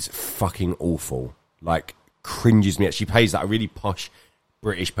specifically is fucking awful. Like cringes me. She plays that really posh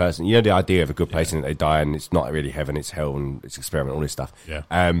British person. You know the idea of a good place and they die, and it's not really heaven, it's hell, and it's experiment, all this stuff. Yeah.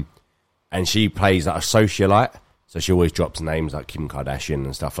 And she plays like a socialite, so she always drops names like Kim Kardashian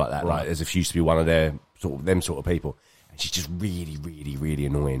and stuff like that. Right. Like as if she used to be one of their sort of people. And she's just really, really, really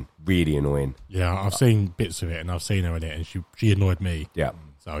annoying. Really annoying. Yeah. I've seen bits of it and I've seen her in it, and she annoyed me. Yeah.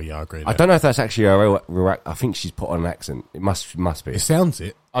 So yeah, I agree. I don't know if that's actually a real I think she's put on an accent. It must be. It sounds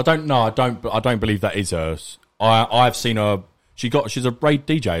it. I don't know. I don't believe that is hers. I've seen her. She's a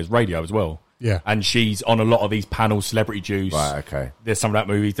DJ, as radio as well. Yeah. And she's on a lot of these panels, Celebrity Juice. Right, okay. There's some of that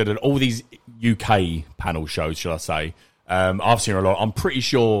movie. All these UK panel shows, shall I say. I've seen her a lot. I'm pretty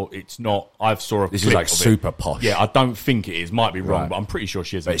sure it's not. I've saw a This clip is like of it. super posh. Yeah, I don't think it is. Might be wrong, Right. but I'm pretty sure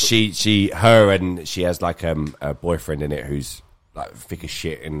she is. But she has like a boyfriend in it who's like thick as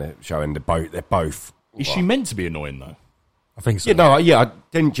shit in the show, and they're both. Is she meant to be annoying though? I think so. I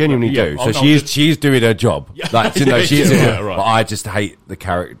genuinely Yeah, do. oh, So no, she's doing her job. Like, you know, Yeah, she's yeah, right. But I just hate the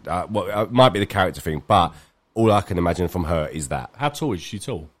character. It might be the character thing, but all I can imagine from her is that. How tall is she?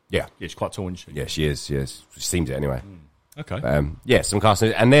 Tall? Yeah. Yeah, she's quite tall, isn't she? Yeah, she is. She seems it anyway. Okay. Some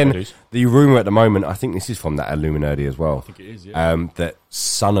casting. And then Ladies. the rumour at the moment, I think this is from that Illuminati as well. I think it is, yeah. That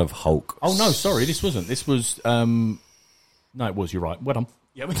Son of Hulk. Oh, no, sorry. This wasn't. This was... no, it was. You're right. Well done.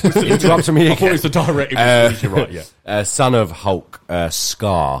 Yeah, interrupting me I thought it was the direct. You're right. Yeah. Son of Hulk,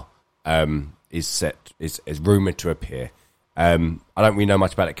 Scar, is rumored to appear. I don't really know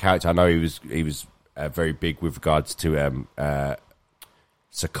much about the character. I know he was very big with regards to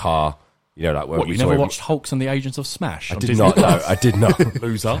Sakaar. You know, like what, you never watched Hulks and the Agents of Smash? I did not. No, I did not.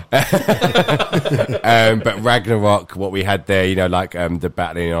 Loser. But Ragnarok, what we had there, you know, like the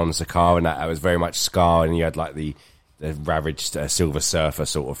battling on Sakaar, and that was very much Scar, and you had like the ravaged Silver Surfer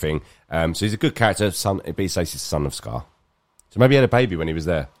sort of thing. So he's a good character. It'd be says he's son of Scar. So maybe he had a baby when he was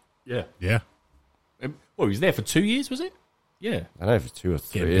there. Yeah. Yeah. Well, he was there for 2 years, was it? Yeah. I don't know if it's 2 or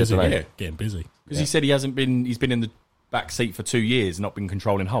 3 Getting years. busy. Yeah. Getting busy. Because he said he's been in the back seat for 2 years, not been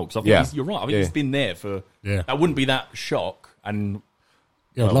controlling Hulk. So I think you're right. I think he's been there for. Yeah. That wouldn't be that shock. And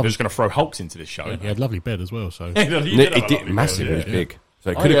Yeah, we're just going to throw Hulks into this show. He had a lovely bed as well, so... It did massive. It was big,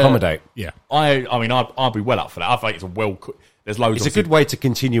 so it could Yeah. accommodate. Yeah. I mean, I'd be well up for that. I think it's a there's loads. It's a good way to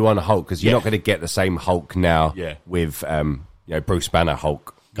continue on Hulk because you're not going to get the same Hulk now with Bruce Banner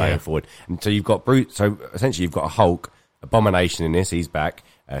Hulk going forward. And so you've got Bruce. So essentially, you've got a Hulk, Abomination in this. He's back.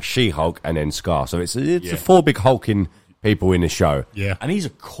 She-Hulk, and then Scar. So it's a 4 big hulking people in the show. Yeah. And he's a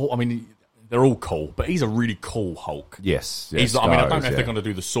cool. I mean, they're all cool, but he's a really cool Hulk. Yes. He's. I mean, I don't know if they're going to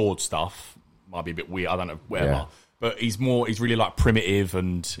do the sword stuff. Might be a bit weird. I don't know. Whatever. Yeah. But he's really like primitive,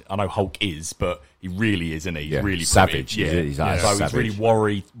 and I know Hulk is, but he really is, isn't he? He's really savage. Primitive. He's like so savage. he's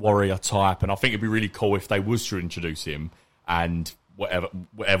really warrior type, and I think it'd be really cool if they was to introduce him, and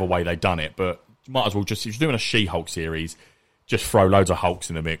whatever way they done it. But you might as well just, if you're doing a She-Hulk series, just throw loads of Hulks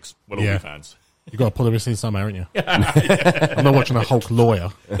in the mix. We'll all be fans. You got to pull everything somewhere, haven't you? I'm not watching a Hulk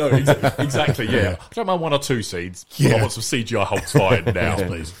lawyer. No, exactly. Yeah, I don't mind 1 or 2 seeds. I want some CGI Hulks fighting now,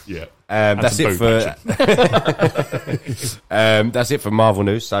 please. Yeah. That's it for that's it for Marvel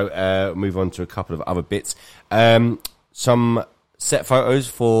news. So move on to a couple of other bits. Some set photos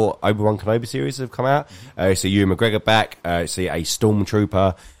for Obi-Wan Kenobi series have come out. You see Ewan McGregor back. You see a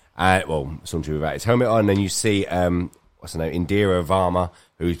Stormtrooper. Stormtrooper without his helmet on. And then you see what's her name, Indira Varma,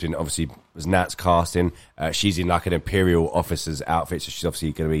 who's been obviously was Nat's casting. She's in like an Imperial officer's outfit, so she's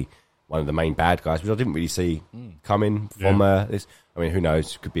obviously going to be one of the main bad guys, which I didn't really see coming from this. I mean, who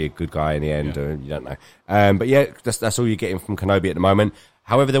knows? Could be a good guy in the end, or you don't know. But yeah, that's all you're getting from Kenobi at the moment.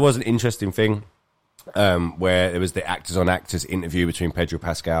 However, there was an interesting thing where there was the actors on actors interview between Pedro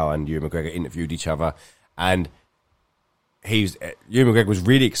Pascal and Ewan McGregor interviewed each other, and Ewan McGregor was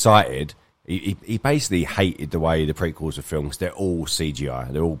really excited. He basically hated the way the prequels were filmed because they're all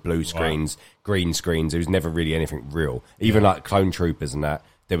CGI. They're all blue screens, green screens. There was never really anything real. Even like Clone Troopers and that,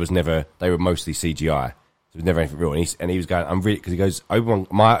 they were mostly CGI. So there was never anything real. And he was going, I'm really, because he goes,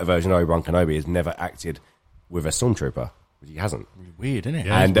 my version of Obi-Wan Kenobi has never acted with a Stormtrooper. He hasn't. Really weird, isn't it?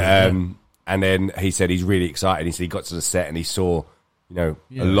 Yeah, And then he said he's really excited. He said he got to the set and he saw, a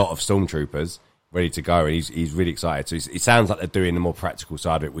lot of Stormtroopers ready to go, and he's really excited. So it sounds like they're doing the more practical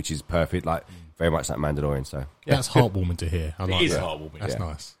side of it, which is perfect, like very much like Mandalorian. So that's heartwarming to hear. I like it is that. heartwarming. That's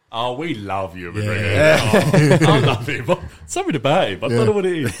nice. Oh, we love you, McGregor. I love him. Something about him. I don't know what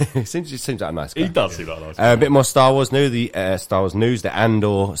it is. it seems like a nice guy. He does seem like a nice guy. A bit more Star Wars news. The Star Wars news, the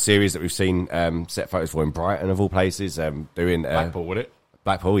Andor series that we've seen set photos for in Brighton of all places, doing Blackpool, would it?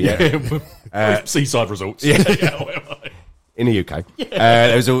 Blackpool, yeah. Seaside Resorts. Yeah. In the UK.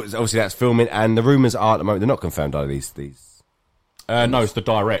 There's obviously that's filming, and the rumours are at the moment, they're not confirmed, are these? No, it's the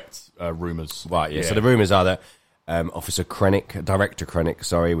direct rumours. Right, yeah. So the rumours are that Director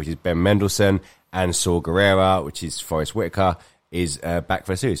Krennic, which is Ben Mendelsohn, and Saw Gerrera, which is Forrest Whitaker, is back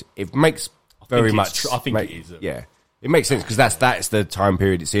for the series. It makes very much... I think it is. Yeah. It makes sense, because that's the time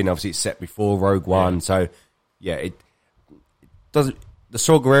period it's in. Obviously, it's set before Rogue One, so, yeah, it doesn't... The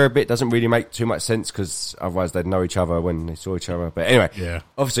Saw Gerrera bit doesn't really make too much sense because otherwise they'd know each other when they saw each other. But anyway,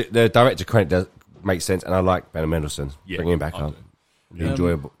 obviously the Director Krennic does make sense, and I like Ben Mendelsohn. Bringing him back up. Really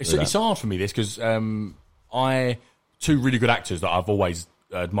enjoyable. It's hard for me, this, because two really good actors that I've always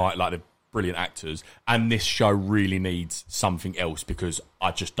admired, like they're brilliant actors, and this show really needs something else because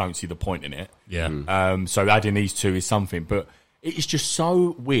I just don't see the point in it. Yeah. So adding these two is something, but it's just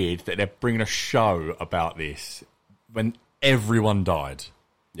so weird that they're bringing a show about this when everyone died.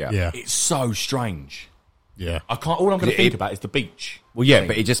 Yeah. It's so strange. Yeah. All I'm going to think about is the beach. Well, yeah,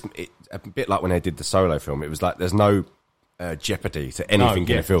 but it's a bit like when they did the Solo film. It was like there's no jeopardy to anything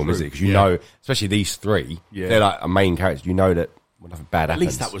in the film, is it? Because you know, especially these three, they're like a main character. You know that nothing bad happens. At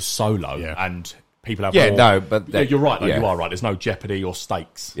least that was Solo, and people have you're right. You are right. There's no jeopardy or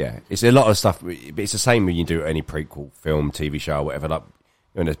stakes. Yeah, it's a lot of stuff. But it's the same when you do any prequel film, TV show, or whatever. Like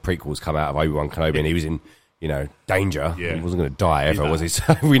when the prequels come out of Obi-Wan Kenobi, and he was in danger. Yeah. He wasn't going to die ever, was he?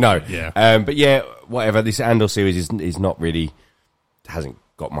 So we know. Yeah. But yeah, whatever. This Andor series is not really hasn't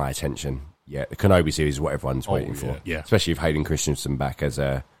got my attention yet. The Kenobi series is what everyone's waiting for. Yeah. Especially with Hayden Christensen back as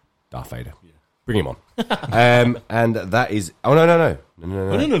Darth Vader. Yeah. Bring him on. And that is... Oh, no.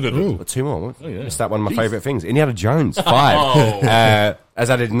 No. Got two more. Oh, yeah. Missed that one of my favourite things. Indiana Jones, 5. Has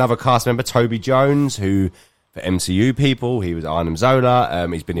added another cast member, Toby Jones, who, for MCU people, he was Arnim Zola.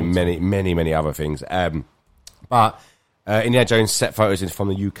 He's been in many other things. But Indiana Jones set photos from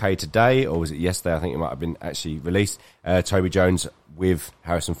the UK today, or was it yesterday? I think it might have been actually released. Toby Jones with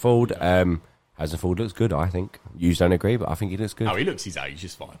Harrison Ford. Harrison Ford looks good, I think. You don't agree, but I think he looks good. Oh, he looks his age,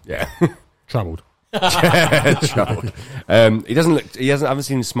 it's fine. Yeah. Troubled. Troubled. He doesn't look. I haven't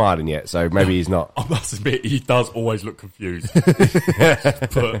seen him smiling yet, so maybe he's not. I must admit, he does always look confused. But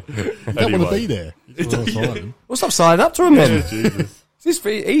I don't want to be there. Well, stop signing up to him then. Jesus.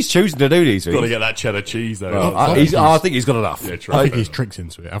 He's choosing to do these things. Got to get that cheddar cheese though. Well, I think he's got enough. Yeah, I think he's tricks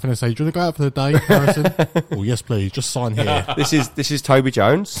into it. I think they say, "Do you want to go out for the day, Harrison?" Oh, yes, please. Just sign here. This is Toby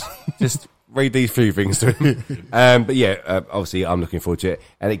Jones. Just read these few things to him. But yeah, obviously I'm looking forward to it,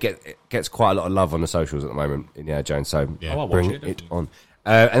 and it gets quite a lot of love on the socials at the moment. Indiana Jones, so I'll bring watch it on.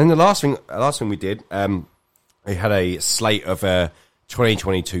 And then the last thing we did, we had a slate of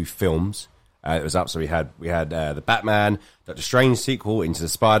 2022 films. It was up, so we had the Batman, Doctor Strange sequel, Into the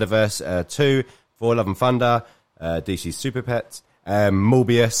Spider-Verse 2, Thor: Love and Thunder, DC Super Pets,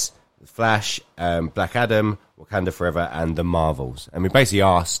 Morbius, Flash, Black Adam, Wakanda Forever, and The Marvels. And we basically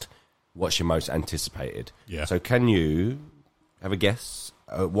asked, what's your most anticipated? Yeah. So can you have a guess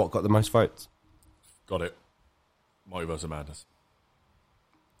what got the most votes? Got it. Multiverse of Madness.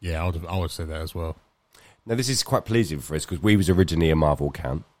 Yeah, I would say that as well. Now, this is quite pleasing for us because we was originally a Marvel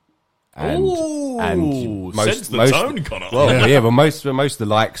account. And sense the tone, Connor. Well, most of the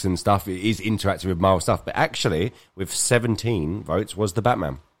likes and stuff is interactive with Marvel stuff. But actually, with 17 votes, was the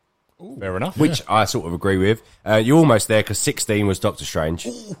Batman. Fair enough. Which I sort of agree with. You're almost there because 16 was Doctor Strange.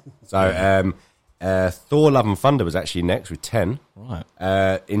 So Thor: Love and Thunder was actually next with 10.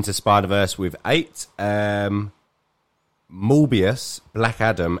 Right. Into Spider-Verse with 8. Morbius, Black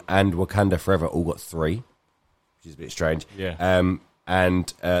Adam, and Wakanda Forever all got 3, which is a bit strange. Yeah.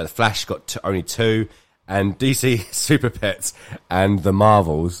 And The Flash got only 2, and DC Super Pets and The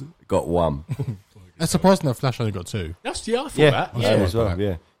Marvels got 1. That's surprising that Flash only got 2. I thought Yeah, that. yeah, as well.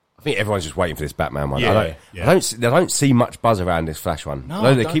 Yeah. I think everyone's just waiting for this Batman one. Yeah. I don't see much buzz around this Flash one. No, I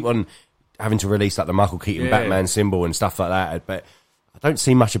know they don't. keep on having to release like the Michael Keaton Yeah. Batman symbol and stuff like that, but I don't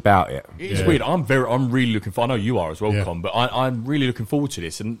see much about it. It's weird. I'm really looking for. I know you are as well, Yeah. Con, but I'm really looking forward to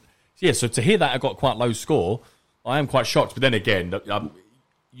this. And yeah, so to hear that I got quite a low score, I am quite shocked. But then again,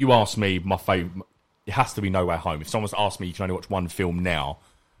 you asked me my favourite. It has to be No Way Home. If someone's asked me, you can only watch one film now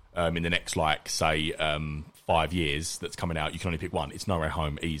in the next, like, say, 5 years that's coming out, you can only pick one. It's No Way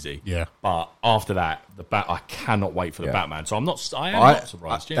Home, easy. Yeah. But after that, I cannot wait for the Batman. So I am not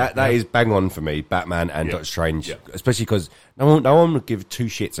surprised. That is bang on for me, Batman and Doctor Strange, Yeah. especially because no one would give two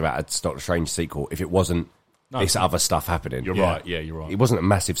shits about a Doctor Strange sequel if it wasn't this other stuff happening. You're right. Yeah, you're right. It wasn't a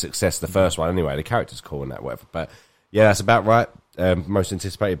massive success, the first one anyway. The character's cool and that, whatever. But yeah, that's about right. Most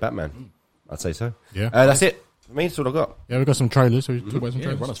anticipated Batman. I'd say so. Yeah. That's it. For me, that's all I've got. Yeah, we've got some trailers. So we talk about some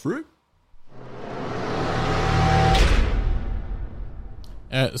trailers. Run us through.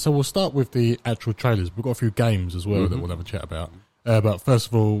 So we'll start with the actual trailers. We've got a few games as well that we'll have a chat about. But first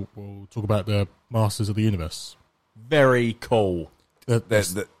of all, we'll talk about the Masters of the Universe. Very cool. Go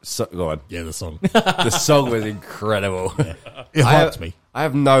on. Yeah, the song. The song was incredible. It hyped me. I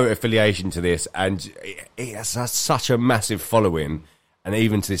have no affiliation to this, and it has such a massive following, and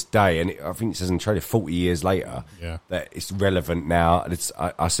even to this day, and I think it says in the trailer 40 years later, that it's relevant now. And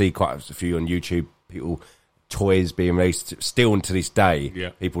I see quite a few on YouTube, toys being released still to this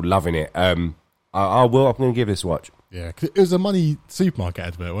day, people loving it. I'm going to give this a watch. Yeah, 'cause it was a money supermarket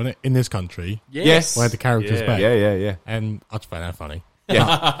advert, wasn't it, in this country? Yes. Where the characters back. Yeah. And I just found that funny.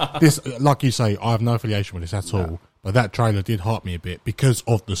 Yeah. This, like you say, I have no affiliation with this at all. But that trailer did hype me a bit because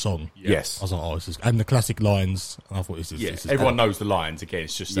of the song. Yes. I was like, this is... And the classic lines. And I thought, this is everyone knows the lines. Again,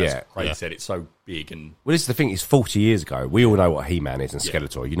 it's just, as Craig Yeah. said, it's so big. And Well, this is the thing. It's 40 years ago. We all know what He-Man is and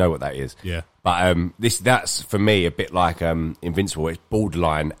Skeletor. You know what that is. Yeah. But that's for me a bit like Invincible. It's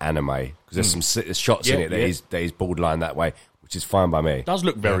borderline anime because there's some shots in it that is borderline that way, which is fine by me. it does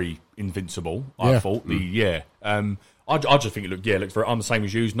look very invincible, I thought. I just think it looked very... I'm the same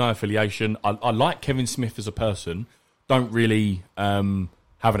as you. No affiliation. I like Kevin Smith as a person. Don't really have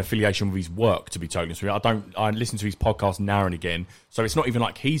an affiliation with his work, to be totally honest with you. I listen to his podcast now and again, so it's not even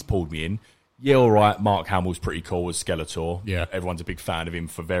like he's pulled me in. Yeah, all right, Mark Hamill's pretty cool as Skeletor. Yeah. Everyone's a big fan of him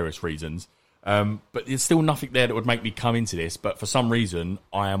for various reasons. But there's still nothing there that would make me come into this, but for some reason,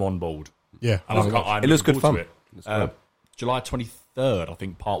 I am on board. Yeah. And it looks good fun. It. July 23rd, I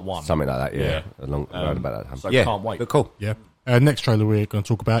think, part 1. Something like that, yeah. Yeah. Around about that time. So yeah, can't wait. But cool. Yeah. Next trailer we're going to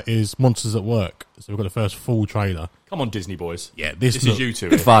talk about is Monsters at Work. So we've got the first full trailer. Come on, Disney boys. Yeah, This is you two.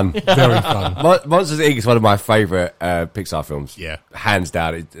 Good fun. Very fun. Monsters Inc. is one of my favourite Pixar films. Yeah. Hands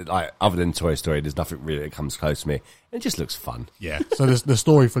down. Like, other than Toy Story, there's nothing really that comes close to me. It just looks fun. Yeah. So the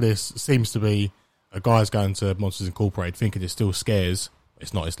story for this seems to be a guy's going to Monsters Incorporated thinking it still scares.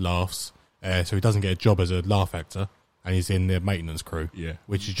 It's not, it's laughs. So he doesn't get a job as a laugh actor. And he's in the maintenance crew. Yeah.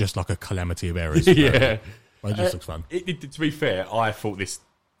 Which is just like a calamity of errors. Yeah. But it just looks fun. To be fair, I thought this.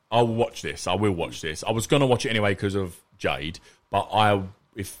 I will watch this. I will watch this. I was going to watch it anyway because of Jade, but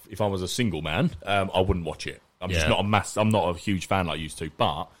if I was a single man, I wouldn't watch it. I'm just not I'm not a huge fan like I used to.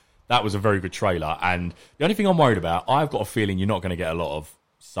 But that was a very good trailer. And the only thing I'm worried about, I've got a feeling you're not going to get a lot of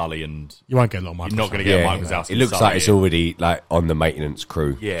Sully and You won't get a lot of Michael. you're not going to get Mike Wazowski. It looks Sully like it's already like on the maintenance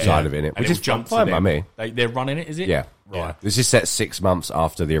crew side of it, And which is jump fine by me. They're running it, is it? Yeah. Right. This is set 6 months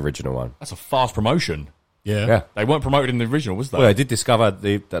after the original one. That's a fast promotion. Yeah. Yeah. They weren't promoted in the original, was they? Well, I did discover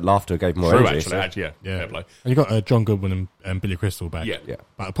that laughter gave more True, energy. actually, so- yeah. Fair play. And you got John Goodwin and Billy Crystal back. Yeah. Yeah.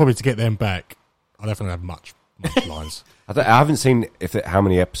 But probably to get them back, I don't think they have much lines. I haven't seen how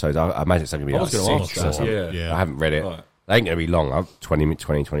many episodes. I imagine it's going to be I like was gonna 6 ask or that, something. yeah. I haven't read it. Right. They ain't going to be long. 20,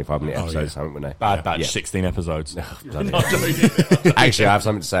 25 minute episodes, yeah. haven't they? Bad Batch, Yeah. 16 episodes. Bloody Not hell. joking. Actually, I have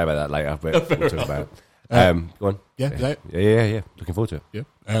something to say about that later, but we'll talk about it. Go on. Yeah, is that it? Yeah. Looking forward to it. Yeah.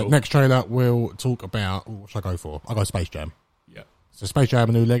 Next trailer, we'll talk about. What should I go for? I'll go Space Jam. Yeah. So Space Jam: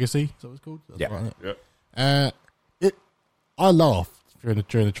 A New Legacy. Is that what it's called? That's Yeah. right, isn't it? Yeah. I laughed during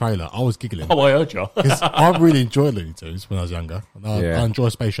the trailer. I was giggling Oh, I heard you. because I really enjoyed Looney Tunes when I was younger. And Yeah. I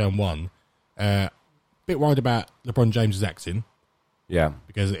enjoyed Space Jam 1. Bit worried about LeBron James's acting Yeah.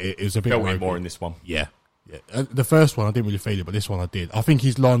 because it was a bit Felt it ropey. more in this one. Yeah. The first one I didn't really feel it, but this one I did. I think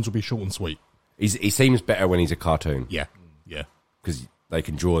his lines will be short and sweet. He seems better when he's a cartoon Yeah. because they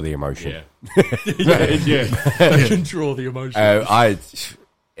can draw the emotion. Yeah. They can draw the emotion.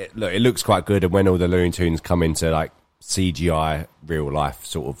 It looks quite good, and when all the Looney Tunes come into like CGI real life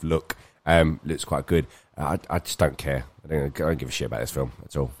sort of look, looks quite good. I just don't care. I don't give a shit about this film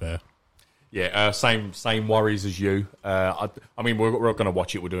at all. Fair. Yeah, same worries as you. I mean, we're going to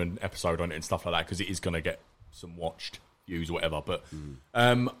watch it. We'll do an episode on it and stuff like that because it is going to get some watched views or whatever. But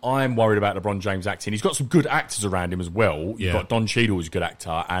I'm worried about LeBron James acting. He's got some good actors around him as well. You've got Don Cheadle, who's a good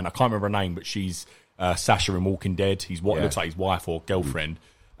actor, and I can't remember her name, but she's Sasha in Walking Dead. He's what looks like his wife or girlfriend.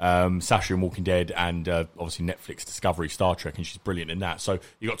 Sasha in Walking Dead and obviously Netflix Discovery Star Trek, and she's brilliant in that. So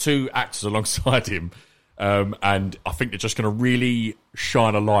you've got two actors alongside him. And I think they're just going to really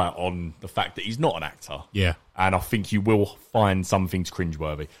shine a light on the fact that he's not an actor. Yeah. And I think you will find some things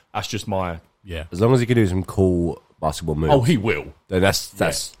cringeworthy. That's just my... Yeah. As long as he can do some cool basketball moves, Oh, he will. then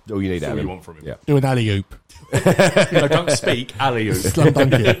that's all you need. That's out all of you him. want from him. Yeah. Do an alley oop. No, don't speak. Alley-oop. Slam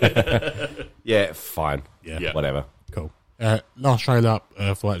dunk it. Yeah, fine. Yeah. Whatever. Cool. Last trailer up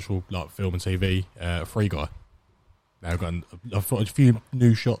for actual like film and TV. Free Guy. Now I've got a few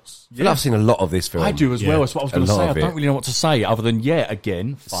new shots. I feel like I've seen a lot of this film. I do as well. That's what I was going to A lot say. I of don't it. really know what to say other than,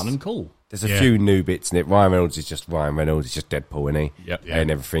 again, fun and cool. There's a few new bits in it. Ryan Reynolds is just Ryan Reynolds. He's just Deadpool, isn't he? Yep. And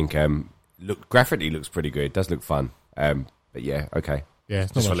everything. Graphically looks pretty good. It does look fun. But yeah, okay. Yeah,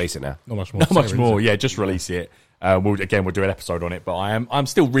 it's Just not much, release it now. Not much more. Not to much say, more. is it? Yeah, just release it. We'll do an episode on it, but I'm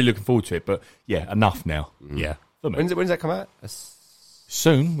still really looking forward to it. But yeah, enough now. Yeah. For me. When's that come out?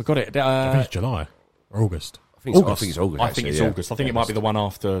 Soon. We've got it. I think it's July or August. I think it's August. I think it's actually, August. I think it might be the one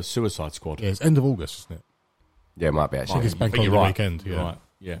after Suicide Squad. Yeah, it's end of August, isn't it? Yeah, it might be actually. It's bank I think holiday you're weekend. Yeah. Right.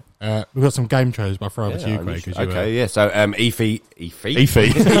 Yeah. We've got some game trailers, but I'll throw over to you, Craig. 'cause you, Okay, yeah. So, Efi.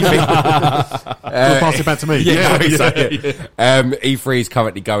 pass it back to me. E3 is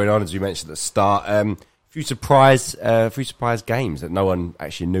currently going on, as we mentioned at the start. Few surprise games that no one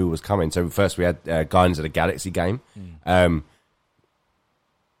actually knew was coming. So first we had Guardians of the Galaxy game. Con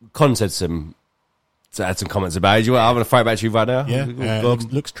had some comments about it. I'm going to throw it back to you right now. Yeah,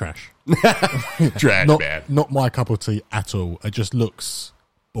 looks trash. Trash, man. Not my cup of tea at all. It just looks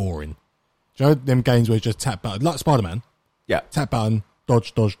boring. Do you know them games where you just tap button, like Spider-Man? Yeah, Tap button,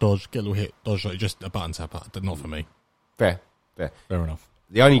 dodge, get a little hit, dodge, just a button tap button. Not for me. fair. Fair enough.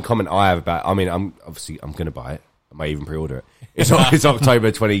 The only comment I have about, I'm going to buy it. I may even pre-order it. It's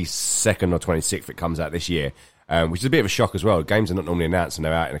October 22nd or 26th. It comes out this year, which is a bit of a shock as well. Games are not normally announced and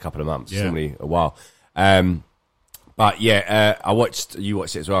they're out in a couple of months. It's normally a while. But yeah, you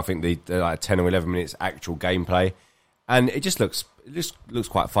watched it as well. I think the like 10 or 11 minutes actual gameplay, and it just looks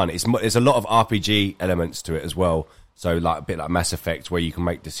quite fun. There's a lot of RPG elements to it as well. So like a bit like Mass Effect, where you can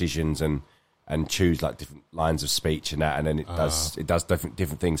make decisions and and choose like different lines of speech and that, and then it does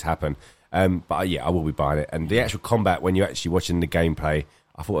different things happen. But yeah, I will be buying it. And the actual combat, when you're actually watching the gameplay,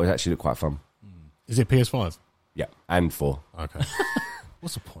 I thought it actually looked quite fun. Is it PS5? Yeah, and 4. Okay.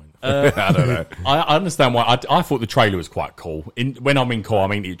 What's the point? I don't know. I understand why. I thought the trailer was quite cool. When I mean cool, I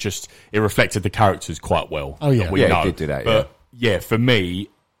mean it reflected the characters quite well. Oh yeah, it did do that. But yeah, for me,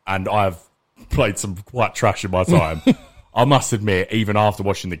 and I've played some quite trash in my time. I must admit, even after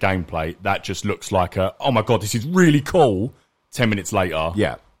watching the gameplay, that just looks like oh my god, this is really cool. 10 minutes later,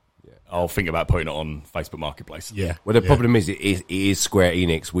 yeah. I'll think about putting it on Facebook Marketplace. Yeah. Well, the problem is it is Square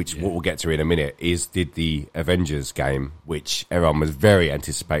Enix, which what we'll get to in a minute, did the Avengers game, which everyone was very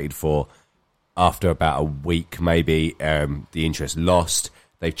anticipated for. After about a week, maybe, the interest lost.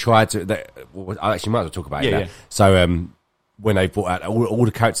 They've tried to... I actually might as well talk about it now. Yeah. So when they brought out... All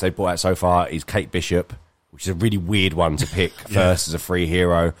the characters they brought out so far is Kate Bishop, which is a really weird one to pick first as a free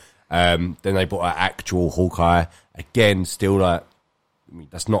hero. Then they brought out actual Hawkeye. Again, still like... I mean,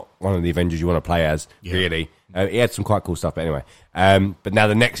 that's not one of the Avengers you want to play as, really. He had some quite cool stuff, but anyway. But now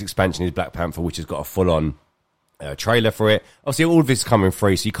the next expansion is Black Panther, which has got a full-on trailer for it. Obviously, all of this is coming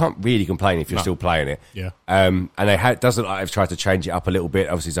free, so you can't really complain if you're still playing it. Yeah. And it doesn't like they've tried to change it up a little bit.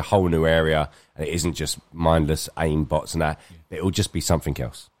 Obviously, it's a whole new area, and it isn't just mindless aim bots and that. It'll just be something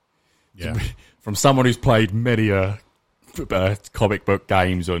else. Yeah. From someone who's played many comic book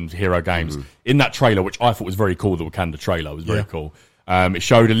games and hero games, in that trailer, which I thought was very cool, the Wakanda trailer was very cool. It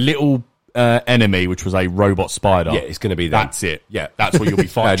showed a little enemy, which was a robot spider. Yeah, it's going to be that. That's it. Yeah. That's what you'll be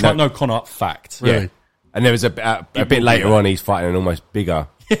fighting. No, Connor, fact. Really? Yeah. And there was a bit later on, he's fighting an almost bigger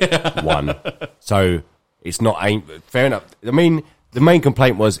one. So it's not aim. Fair enough. I mean, the main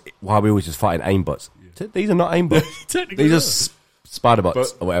complaint was why we were just fighting aimbots. These are not aimbots. These are spider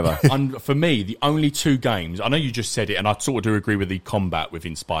bots or whatever. And for me, the only two games, I know you just said it, and I sort of do agree with the combat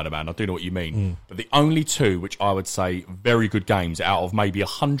within Spider-Man. I do know what you mean. But the only two, which I would say very good games out of maybe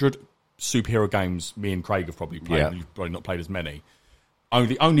 100 superhero games me and Craig have probably played, and you've probably not played as many.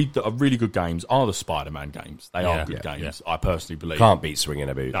 The only that are really good games are the Spider-Man games. They are good games, I personally believe. Can't beat Swinging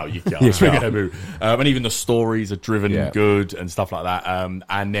a Boot. No, you can't. Swinging a Boot. And even the stories are driven good and stuff like that.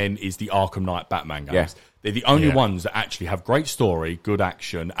 And then is the Arkham Knight Batman games. Yeah. They're the only ones that actually have great story, good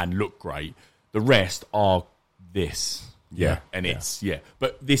action, and look great. The rest are this. Yeah. And it's,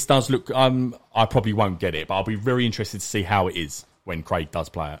 But this does look, I probably won't get it, but I'll be very interested to see how it is when Craig does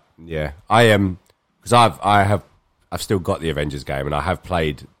play it. Yeah. I am, because I've still got the Avengers game, and I have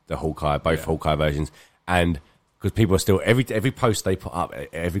played the Hawkeye, both Hawkeye versions, and because people are still every post they put up,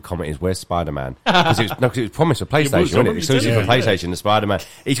 every comment is "Where's Spider-Man?" Because it was promised for PlayStation, wasn't it? Exclusive for PlayStation, the Spider-Man.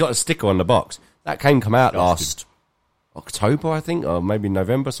 He's got a sticker on the box. That come out last October, I think, or maybe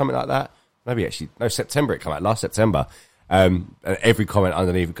November, something like that. Maybe actually September. It came out last September. And every comment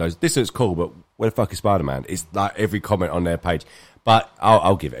underneath goes, "This looks cool, but where the fuck is Spider-Man?" It's like every comment on their page. But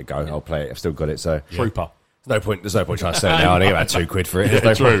I'll give it a go. I'll play it. I've still got it. So Trooper. There's no point trying to sell it now. I think about £2 for it. There's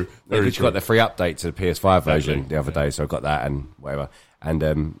no true. Because you got the free update to the PS5 version the other day, so I got that and whatever. And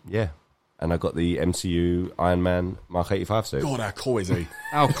and I got the MCU Iron Man Mark 85 suit. God, how cool is he?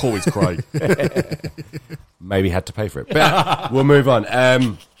 How cool is Craig? Maybe had to pay for it, but we'll move on.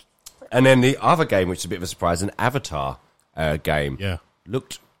 And then the other game, which is a bit of a surprise, an Avatar game. Yeah,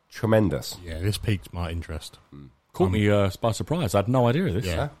 looked tremendous. Yeah, this piqued my interest. Caught me by surprise. I had no idea of this.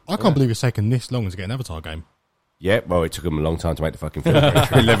 Yeah. I can't believe it's taken this long to get an Avatar game. Yeah, well, it took them a long time to make the fucking film.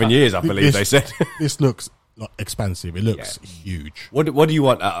 11 years, I believe they said. This looks like expansive. It looks huge. What do you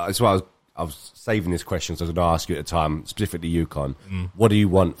want? As well, I was saving this question, so I was going to ask you at the time, specifically Yukon. What do you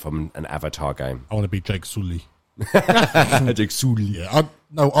want from an Avatar game? I want to be Jake Sully. Jake Sully. Yeah,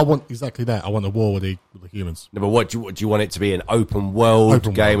 I want exactly that. I want a war with the humans. No, but what do you want it to be? An open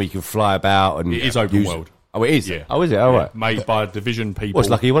world game where you can fly about? And it is open world. Oh, it is? Yeah. Oh, is it? Oh, right. Made by Division people. What's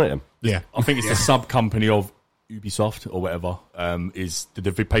lucky you wanted them? Yeah. I think it's the sub-company of Ubisoft or whatever, is the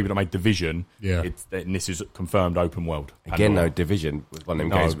people that made Division. Yeah. And this is confirmed open world. Again, though, Division was one of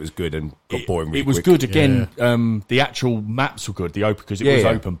them games that was good and got boring really It was quick. good. Again, the actual maps were good, because it was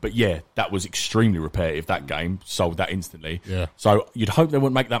open. But that was extremely repetitive, that game. Sold that instantly. Yeah. So you'd hope they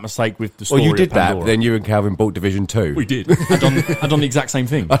wouldn't make that mistake with the story. Well, you did of Pandora. that, then you and Calvin bought Division 2. We did. I'd done the exact same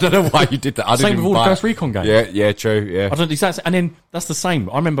thing. I don't know why you did that. I Same with all the Ghost Recon games. Yeah, true. Yeah. I don't exactly, and then that's the same.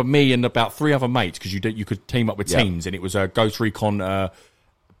 I remember me and about 3 other mates, because you could team up with teams, and it was a Ghost Recon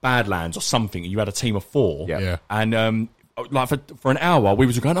Badlands or something. And you had a team of 4, Yeah. and like for an hour, we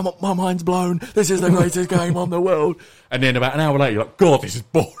was going, my mind's blown. This is the greatest game on the world. And then about an hour later, you're like, God, this is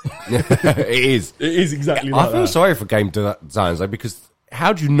boring. It is. It is exactly like I feel that. sorry for game designers though, because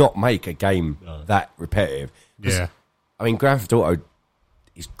how do you not make a game that repetitive? Yeah. I mean, Grand Theft Auto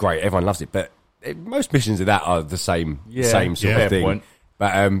is great. Everyone loves it, but most missions of that are the same sort fair of thing. point.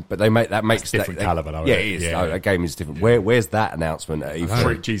 But they make that makes different caliber, though. Yeah, it is. Yeah. A game is different. Where's that announcement at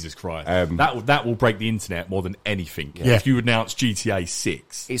E3? Jesus Christ, that will break the internet more than anything. Yeah. If you announce GTA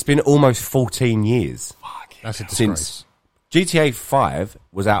 6, It's been almost 14 years That's a disgrace. since GTA 5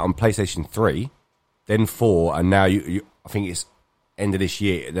 was out on PlayStation 3, then 4, and now I think it's end of this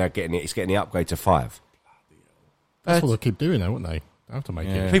year. They're getting it. It's getting the upgrade to 5. That's what they keep doing, though, wouldn't they? They have to make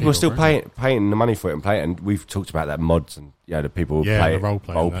it. People are still forever. paying the money for it and play it, and we've talked about that mods and the people who Yeah, play the it,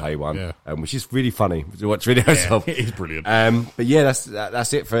 role-playing play that, one, yeah. which is really funny to watch videos of. it is brilliant. But yeah,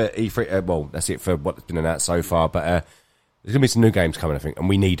 that's it for E3. Well, that's it for what's been announced so far. But there's gonna be some new games coming, I think, and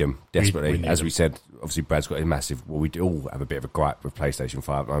we need them desperately. We need As them. we said, obviously Brad's got a massive. Well, we all have a bit of a gripe with PlayStation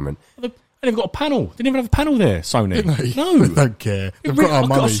 5 at the moment. They never got a panel. They didn't even have a panel there, Sony. Didn't they? No. They don't care. They've got our I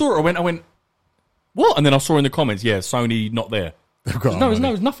money. saw it. I went, what? And then I saw in the comments, Sony not there. They've got our No, money.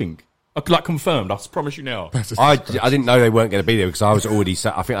 there's nothing. I confirmed. I promise you now. I didn't know they weren't going to be there because I was already.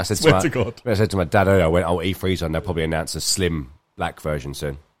 I think I said Swear to God. I said to my dad earlier. I went, "Oh, E3's on. They'll probably announce a slim black version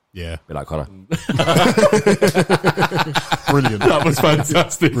soon." Yeah. Be like Connor. Brilliant. That was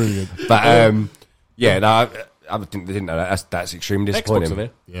fantastic. Brilliant. But no, I didn't know that. That's extremely disappointing. Xbox are there.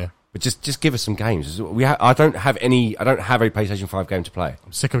 Yeah. But just give us some games. I don't have a PlayStation 5 game to play.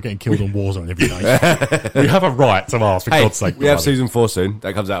 I'm sick of getting killed on Warzone every day. We have a right to ask, for God's sake. we have season 4 soon.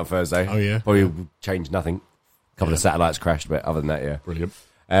 That comes out on Thursday. Oh, yeah? Probably will change nothing. A couple of satellites crashed, but other than that, yeah. Brilliant.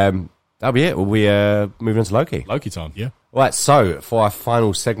 That'll be it. Well, we moving on to Loki. Loki time. Yeah. Right, so for our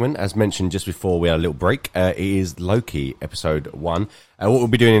final segment, as mentioned just before we had a little break, it is Loki episode 1. What we'll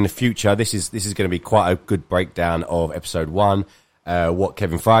be doing in the future, this is going to be quite a good breakdown of episode 1, what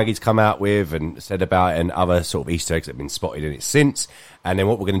Kevin Feige's come out with and said about it, and other sort of Easter eggs that have been spotted in it since. And then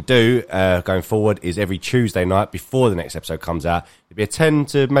what we're going to do going forward is every Tuesday night before the next episode comes out, it'll be a 10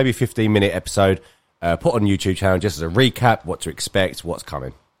 to maybe 15-minute episode put on the YouTube channel just as a recap, what to expect, what's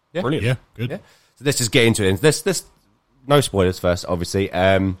coming. Yeah. Brilliant. Yeah. Good. Yeah. So let's just get into it. Let's no spoilers first, obviously. Conor,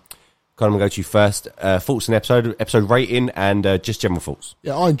 I'm going to go to you first. Thoughts on the episode rating, and just general thoughts.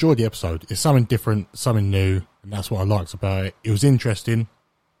 Yeah, I enjoyed the episode. It's something different, something new, and that's what I liked about it. It was interesting.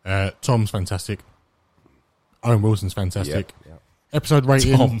 Tom's fantastic. Owen Wilson's fantastic. Yeah. Episode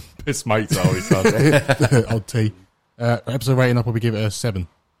rating. Tom, piss mates are always done. Old T. Episode rating, I'll probably give it a 7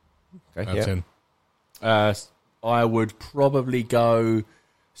 Okay. out of 10. I would probably go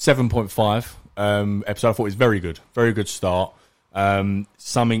 7.5. Episode I thought it was very good. Very good start.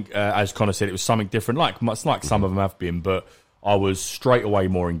 Something, as Connor said, it was something different, much like some of them have been, but I was straight away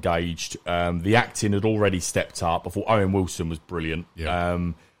more engaged. The acting had already stepped up. I thought Owen Wilson was brilliant. Yeah.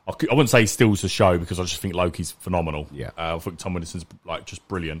 I wouldn't say he steals the show because I just think Loki's phenomenal. Yeah. I think Tom Wilson's just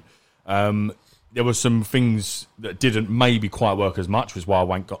brilliant. There were some things that didn't maybe quite work as much, which is why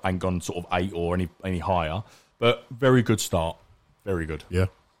I ain't gone sort of 8 or any higher. But very good start. Very good. Yeah.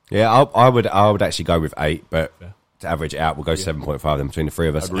 Yeah, I would actually go with 8, but to average it out, we'll go 7.5 then between the three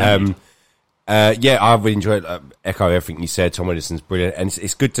of us. Agreed. I really enjoyed echo everything you said. Tom Wilson's brilliant, and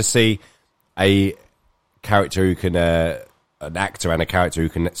it's good to see a character who can, an actor and a character who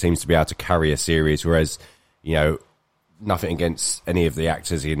can seems to be able to carry a series. Whereas, nothing against any of the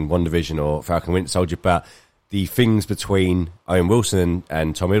actors in WandaVision or Falcon Winter Soldier, but the things between Owen Wilson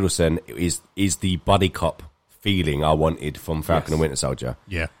and Tom Hiddleston is the buddy cop feeling I wanted from Falcon and Winter Soldier.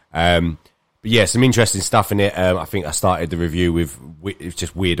 Yeah. But yeah, some interesting stuff in it. I think I started the review with it's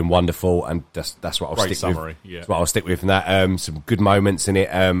just weird and wonderful, and that's what I'll Great stick summary, with. yeah. That's what I'll stick with from that. Some good moments in it,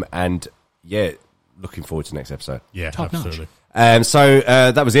 and yeah, looking forward to the next episode. Yeah, Top notch. absolutely. So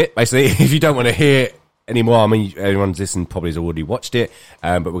that was it, basically. If you don't want to hear any more, I mean, everyone's listened probably has already watched it,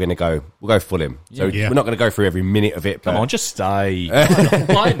 but we'll go full in. So Yeah. we're not going to go through every minute of it. Come but, on, just stay.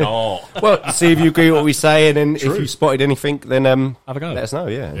 Why not? well, see if you agree with what we say, and then if you spotted anything, then Have a go. let us know.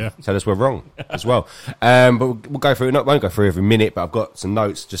 Yeah. Yeah. Tell us we're wrong as well. But we'll go through. Won't go through every minute, but I've got some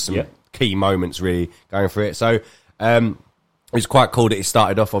notes, just some key moments really going through it. So it was quite cool that it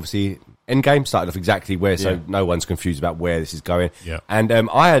started off obviously. Endgame started off exactly where, so no one's confused about where this is going. Yeah. And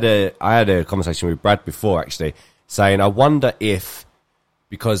I had a conversation with Brad before actually, saying I wonder if,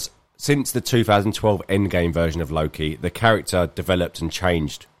 because since the 2012 Endgame version of Loki, the character developed and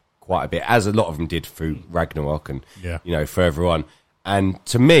changed quite a bit, as a lot of them did through Ragnarok and further on. And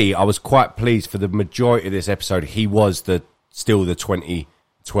to me, I was quite pleased for the majority of this episode. He was still the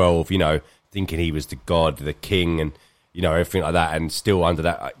 2012, thinking he was the god, the king, and everything like that, and still under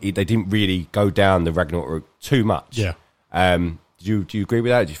that, they didn't really go down the Ragnarok route too much. Yeah. Do you agree with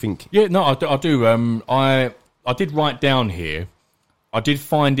that? Do you think? Yeah, no, I do. I did write down here. I did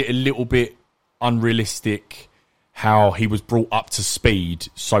find it a little bit unrealistic how he was brought up to speed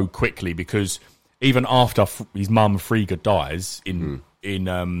so quickly, because even after his mum Frigga dies in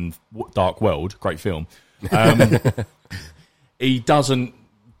Dark World, great film, he doesn't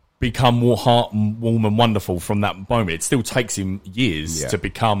become more heartwarming and wonderful from that moment. It still takes him years to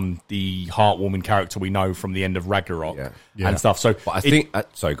become the heartwarming character we know from the end of Ragnarok and stuff. So, but I think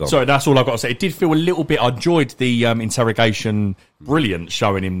sorry, go on. Sorry, that's all I've got to say. It did feel a little bit. I enjoyed the interrogation, brilliant,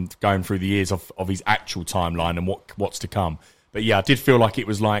 showing him going through the years of his actual timeline and what's to come. But yeah, I did feel like it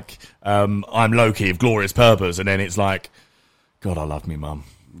was like I'm Loki of glorious purpose, and then it's like, God, I love me mum.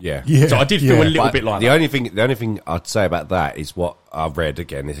 Yeah. So I did feel a little bit like the that. only thing I'd say about that is what I've read,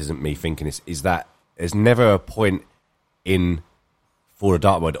 again, this isn't me thinking, is that there's never a point in For the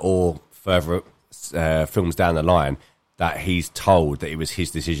Dark World or further films down the line that he's told that it was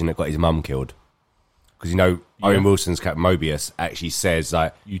his decision that got his mum killed. Because, Owen Wilson's Captain Mobius actually says,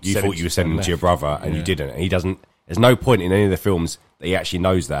 like, you thought you were sending him to your brother and you didn't. And he doesn't, there's no point in any of the films that he actually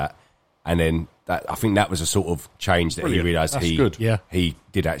knows that. And then I think that was a sort of change that he realised he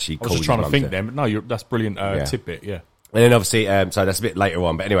did actually call his mum. I was just trying to think then, but no, that's brilliant tidbit, And then obviously, so that's a bit later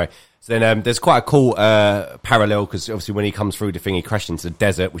on, but anyway. So then there's quite a cool parallel, because obviously when he comes through the thing, he crashed into the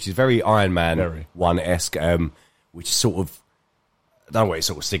desert, which is very Iron Man 1-esque, which sort of, I don't know what it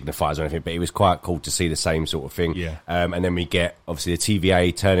sort of signifies or anything, but it was quite cool to see the same sort of thing. Yeah. And then we get obviously the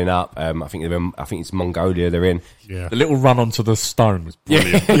TVA turning up. I think it's Mongolia they're in. Yeah. the little run onto the stone was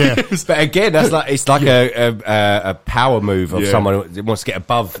brilliant. But again, it's like a power move of someone who wants to get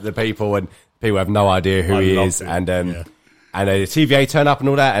above the people, and people have no idea who he is. And the TVA turn up and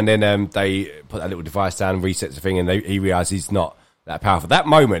all that, and then they put that little device down, resets the thing, and he realises he's not that powerful. That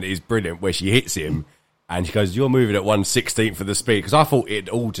moment is brilliant, where she hits him. And she goes, "You're moving at 1/16th of the speed." Because I thought it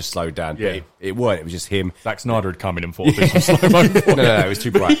all just slowed down. Yeah. But it weren't. It was just him. Zack Snyder had come in and thought this was slow-mo. No, it was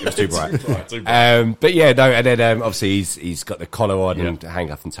too bright. It was too bright. Too bright. But yeah, no. And then obviously he's got the collar on and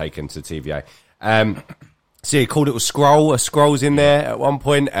handcuffed and taken to the TVA. So he called it a scroll. A scroll's in there at one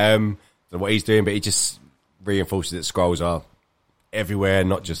point. Don't know what he's doing, but he just reinforces that scrolls are everywhere,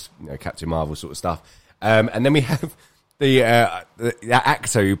 not just Captain Marvel sort of stuff. And then we have the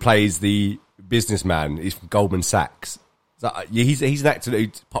actor who plays the businessman. He's from Goldman Sachs. So he's an actor who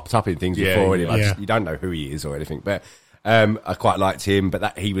popped up in things before. And you don't know who he is or anything, but I quite liked him.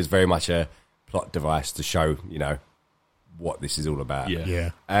 But he was very much a plot device to show what this is all about.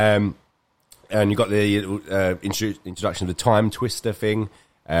 And you got the introduction of the time twister thing.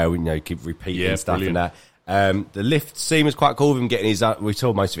 We keep repeating stuff brilliant. and that. The lift scene was quite cool. Him getting his, we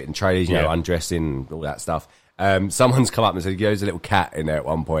saw most of it in trailers, undressing, all that stuff. Someone's come up and said, "There's a little cat in there at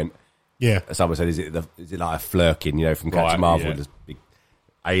one point." Yeah. Someone said, is it like a flirkin, from Captain Marvel, this big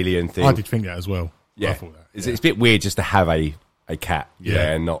alien thing? I did think that as well. Yeah. I thought that. It's a bit weird just to have a cat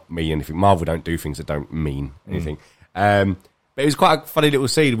and not mean anything. Marvel don't do things that don't mean anything. But it was quite a funny little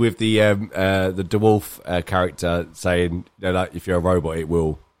scene with the dwarf character saying, if you're a robot, it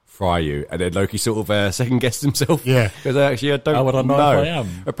will fry you. And then Loki sort of second-guessed himself. Yeah. Because actually, I don't know. How would I know if I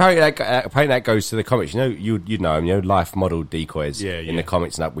am? Apparently that goes to the comics. You know them, life model decoys in the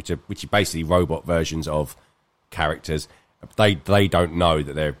comics, and that, which are basically robot versions of characters. They don't know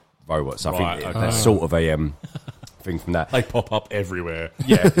that they're robots. I think that's sort of a thing from that. They pop up everywhere.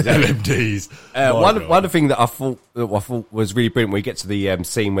 Yeah. LMDs. One thing that I thought was really brilliant, when you get to the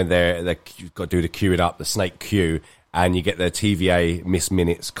scene when they've got to do the queuing up, the snake queue, and you get the TVA Miss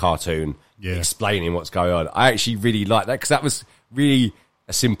Minutes cartoon explaining what's going on. I actually really like that, because that was really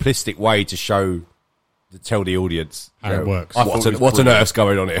a simplistic way to tell the audience how it works. What on earth's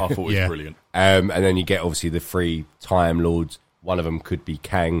going on here. I thought it was brilliant. And then you get obviously the three Time Lords. One of them could be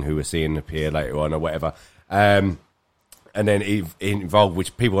Kang, who we're seeing appear later on, or whatever. And then involved,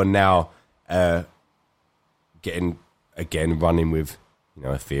 which people are now getting again running with,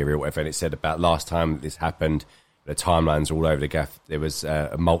 a theory or whatever. And it said about last time this happened, the timelines all over the gaff. There was the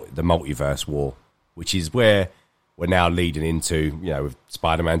multiverse war, which is where we're now leading into, with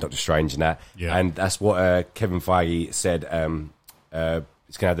Spider-Man, Doctor Strange, and that. Yeah. And that's what Kevin Feige said. It's going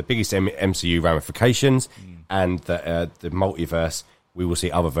to have the biggest MCU ramifications, and the multiverse. We will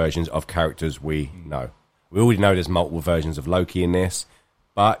see other versions of characters we know. We already know there's multiple versions of Loki in this,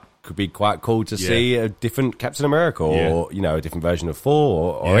 but could be quite cool to see a different Captain America, or a different version of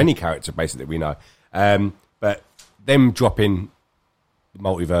Thor, or any character basically that we know. But them dropping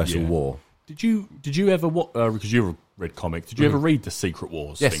multiversal war. Did you ever because you read comics? Did you ever read the Secret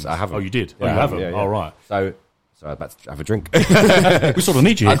Wars? Yes, things? I haven't. Oh, you did. Yeah, you haven't. Yeah. All right. So I'm about to have a drink. We sort of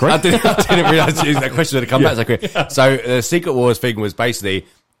need you here, Greg. I didn't realise that question would come back so quick. So the Secret Wars thing was basically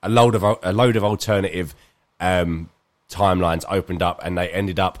a load of alternative timelines opened up, and they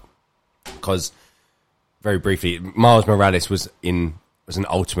ended up, because very briefly, Miles Morales was an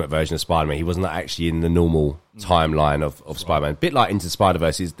ultimate version of Spider-Man. He wasn't actually in the normal timeline of Spider-Man. A bit like Into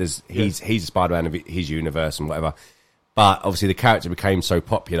Spider-Verse, he's a Spider-Man of his universe and whatever. But obviously the character became so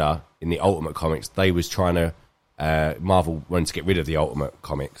popular in the Ultimate comics, they was trying to, Marvel wanted to get rid of the Ultimate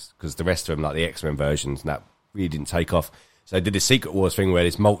comics because the rest of them, like the X-Men versions, and that really didn't take off. So they did this Secret Wars thing where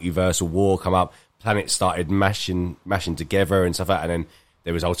this multiversal war come up, planets started mashing together and stuff like that, and then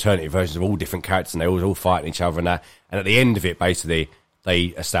there was alternative versions of all different characters, and they were all fighting each other and that. And at the end of it, basically, they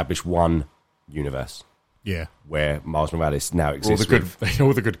established one universe. Yeah, where Miles Morales now exists.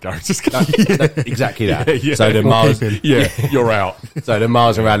 All the good characters. Exactly that. Yeah. So the Miles, you're out. So the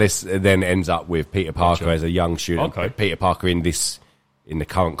Miles Morales then ends up with Peter Parker as a young student. Okay. Peter Parker in the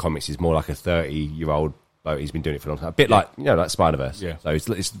current comics is more like a 30-year-old. But he's been doing it for a long time. A bit like like Spider-Verse. Yeah. So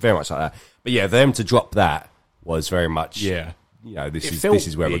it's very much like that. But yeah, for them to drop that was very much. Yeah. This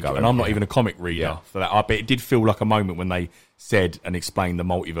is where we're going. And I'm not even a comic reader for that. But it did feel like a moment when they said and explained the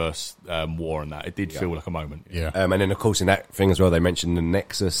multiverse war and that. It did feel like a moment. Yeah. And then, of course, in that thing as well, they mentioned the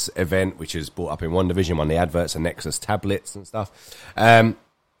Nexus event, which is brought up in WandaVision, one of the adverts, and Nexus tablets and stuff. And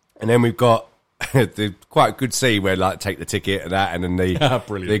then we've got the quite good scene where, like, take the ticket and that, and then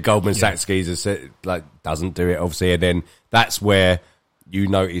the Goldman Sachs geezer doesn't do it, obviously. And then that's where you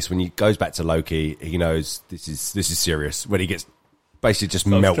notice when he goes back to Loki, he knows this is serious. When he gets basically just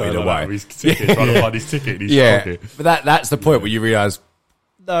melted away. His ticket, trying to find his ticket in his pocket. But that's the point where you realise,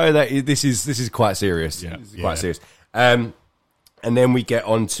 no, this is quite serious. Yeah. This is quite serious. And then we get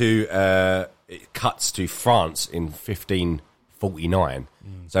on to it cuts to France in 1549.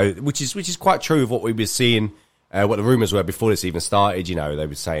 So which is quite true of what we were seeing, what the rumours were before this even started. They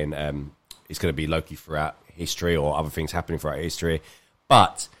were saying it's going to be Loki throughout history or other things happening throughout history.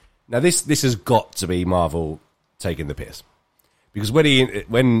 But now this has got to be Marvel taking the piss, because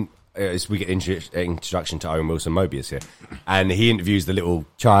when we get introduction to Owen Wilson Mobius here, and he interviews the little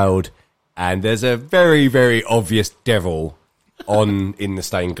child, and there's a very, very obvious devil in the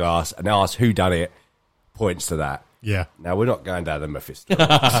stained glass, and asks who done it, points to that. Yeah. Now we're not going down the Mephisto.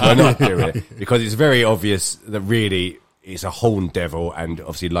 We're not doing it because it's very obvious that really it's a horned devil, and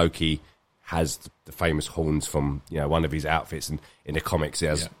obviously Loki has the famous horns from one of his outfits, and in the comics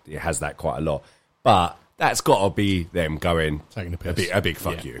it has that quite a lot. But that's got to be them going taking the piss. A big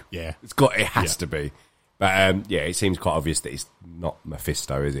fuck you. Yeah, it has to be. But it seems quite obvious that it's not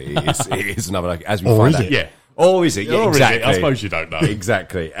Mephisto, is it? It is another, like, as we find out. Yeah. Or is it? Yeah, exactly. I suppose you don't know.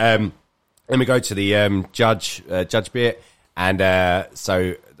 Exactly. Then we go to the judge bit, and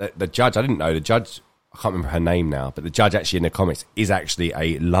so the judge, I didn't know, the judge, I can't remember her name now, but the judge actually in the comics is actually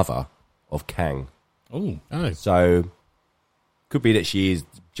a lover of Kang. Oh. So could be that she is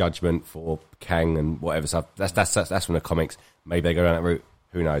judgment for Kang and whatever stuff. That's from the comics. Maybe they go down that route.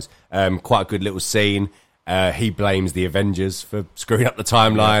 Who knows? Quite a good little scene. He blames the Avengers for screwing up the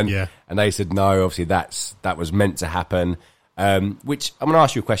timeline. Yeah. And they said no. Obviously, that was meant to happen. Which I'm going to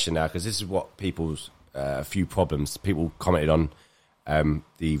ask you a question now, because this is what people's a few problems people commented on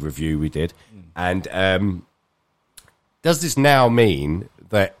the review we did. And does this now mean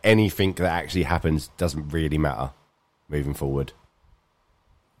that anything that actually happens doesn't really matter moving forward?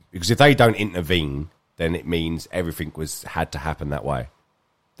 Because if they don't intervene, then it means everything had to happen that way.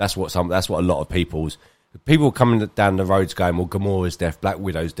 That's what a lot of people coming down the roads going, well, Gamora's death, Black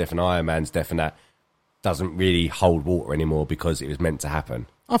Widow's death, and Iron Man's death, and that doesn't really hold water anymore because it was meant to happen.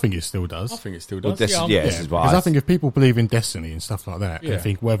 I think it still does. This is what because I think if people believe in destiny and stuff like that, and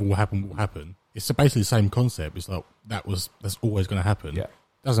think whatever will happen, it's basically the same concept. It's like that's always going to happen. Yeah.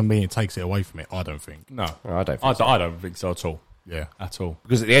 Doesn't mean it takes it away from it. I don't think. No, I don't think so. I don't think so at all. Yeah, at all.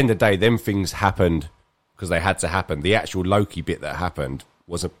 Because at the end of the day, them things happened because they had to happen. The actual Loki bit that happened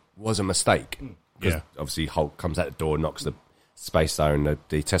was a mistake. Because obviously Hulk comes out the door, knocks the Space Stone,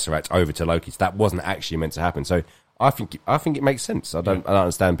 the Tesseract over to Loki. So that wasn't actually meant to happen. So I think it makes sense. I don't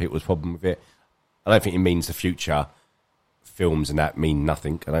understand people's problem with it. I don't think it means the future films and that mean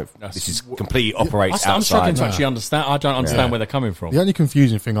nothing. This is completely operates outside. I'm struggling to actually understand. I don't understand where they're coming from. The only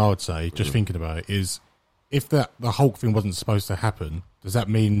confusing thing I would say, just thinking about it, is if the Hulk thing wasn't supposed to happen, does that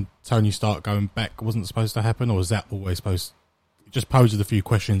mean Tony Stark going back wasn't supposed to happen, or is that always supposed? It just poses a few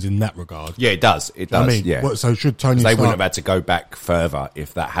questions in that regard. Yeah, it does. It does. I mean, yeah. So should Tony? They wouldn't have had to go back further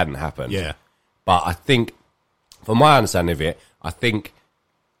if that hadn't happened. Yeah. But I think, from my understanding of it, I think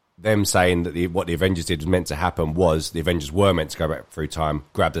them saying that what the Avengers did was meant to happen was the Avengers were meant to go back through time,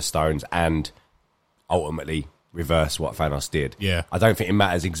 grab the stones, and ultimately reverse what Thanos did. Yeah. I don't think it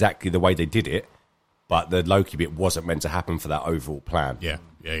matters exactly the way they did it, but the Loki bit wasn't meant to happen for that overall plan. Yeah.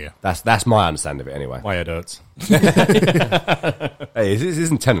 Yeah. That's my understanding of it anyway. My head hurts. Hey, this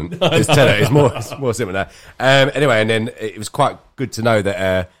isn't Tenant. It's Tenant. It's more simple than that. Anyway, and then it was quite good to know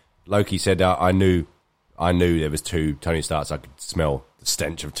that Loki said, I knew there was 2 Tony Starks. I could smell the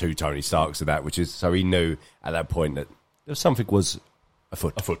stench of 2 Tony Starks of that, so he knew at that point that there was something was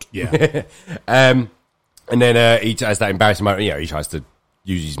afoot. Yeah. And then he has that embarrassing moment. He tries to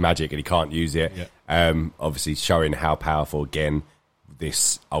use his magic and he can't use it. Yeah. Obviously showing how powerful again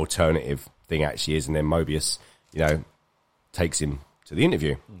this alternative thing actually is. And then Mobius, takes him to the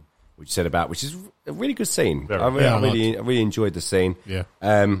interview, which is a really good scene. I really enjoyed the scene. Yeah.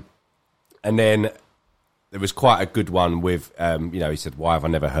 And then there was quite a good one with, he said, "Why have I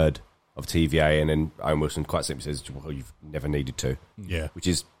never heard of TVA?" And then Owen Wilson quite simply says, "Well, you've never needed to." Yeah. Which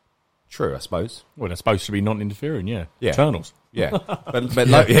is true, I suppose. Well, they're supposed to be non-interfering, yeah. Yeah. Eternals. Yeah. But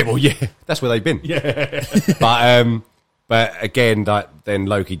that's where they've been. Yeah. But again, then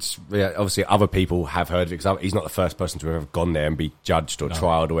Loki, obviously other people have heard of it, because he's not the first person to have ever gone there and be judged or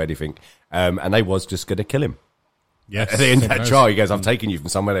trialed or anything. And they was just going to kill him. Yes. At the end of that trial, he goes, "I've taken you from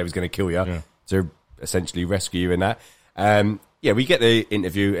somewhere that was going to kill you to essentially rescue you in that." We get the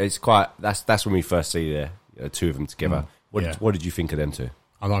interview. It's quite, that's when we first see the 2 of them together. What did you think of them 2?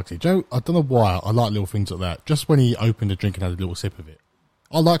 I liked it. Joe, I don't know why, I like little things like that. Just when he opened the drink and had a little sip of it.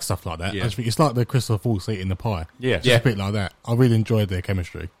 I like stuff like that. Yeah. I just think it's like the Christopher Falls eating the pie. Yeah. Just a bit like that. I really enjoyed their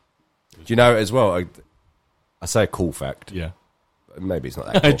chemistry. Do you know as well, I say a cool fact. Yeah. Maybe it's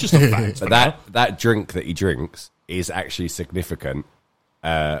not that cool. Just a fact. But that drink that he drinks is actually significant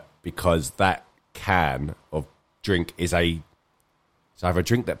because that can of drink is either a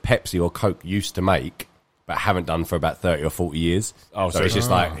drink that Pepsi or Coke used to make but haven't done for about 30 or 40 years. So it's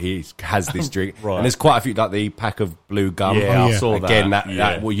just like he has this drink. Right. And there's quite a few, like the pack of blue gum. Yeah, I saw that. Again,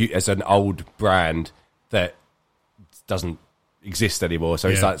 Yeah. as an old brand that doesn't exist anymore. So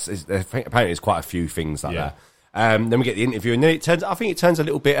it's apparently there's quite a few things like that. Then we get the interview, and then I think it turns a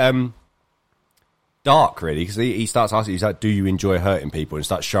little bit dark, really, because he starts asking, he's like, "Do you enjoy hurting people?" And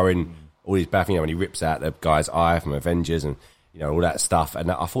starts showing all these bad things. When he rips out the guy's eye from Avengers and all that stuff.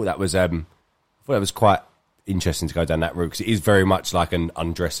 And I thought that was quite interesting to go down that route, because it is very much like an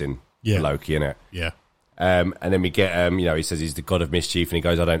undressing for Loki, isn't it? Yeah. And then we get he says he's the god of mischief, and he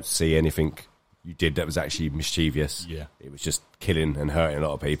goes, "I don't see anything you did that was actually mischievous. Yeah. It was just killing and hurting a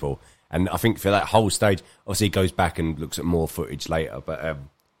lot of people." And I think for that whole stage, obviously he goes back and looks at more footage later, but I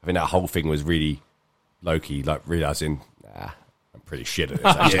think that whole thing was really Loki, like, realising, I'm pretty shit at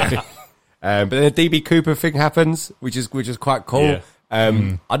this, actually. But then the DB Cooper thing happens, which is quite cool.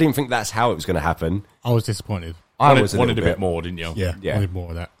 Yeah. I didn't think that's how it was going to happen. I was disappointed. I was wanted a bit more, didn't you? Yeah. Yeah. Wanted more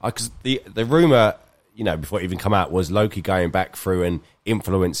of that. Because the rumour, before it even come out, was Loki going back through and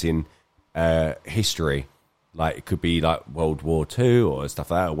influencing history. Like, it could be like World War II or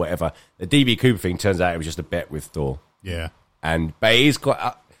stuff like that, or whatever. The DB Cooper thing, turns out it was just a bet with Thor. Yeah. But it is quite...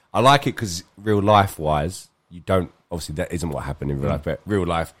 I like it because real life-wise, you don't... Obviously, that isn't what happened in real life, but real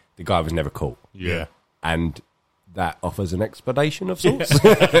life, the guy was never caught. Yeah. And that offers an explanation of sorts. Do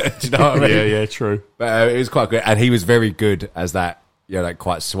you know what I mean? Yeah, true. But it was quite good. And he was very good as that, like,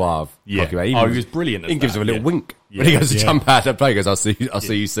 quite suave. Yeah. cocky man. He was brilliant at He gives that, him a little yeah. wink. Yeah. When he goes to Yeah. jump out of the plane, he goes, I'll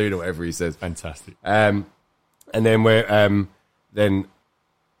see you soon, or whatever he says. Fantastic. And then then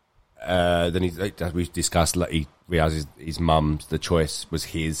as we discussed, like, he realizes his mum's, the choice was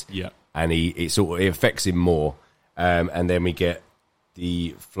his. Yeah. And it affects him more. And then we get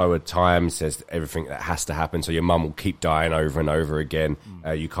the flow of time, says everything that has to happen. So your mum will keep dying over and over again.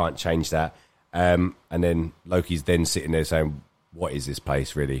 You can't change that. And then Loki's then sitting there saying, what is this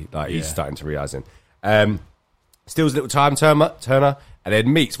place really? Like, he's starting to realize it. Steals a little time Turner, and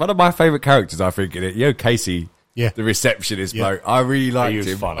then meets one of my favourite characters, I think, in it. Casey. Yeah. The receptionist bloke. I really liked was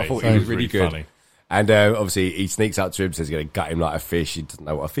him. funny. I thought He he was was really really good. funny. And obviously he sneaks up to him, says he's going to gut him like a fish. He doesn't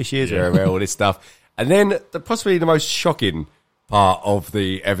know what a fish is, or all this stuff. And then possibly the most shocking part of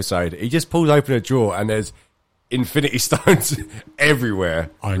the episode, he just pulls open a drawer and there's Infinity Stones everywhere.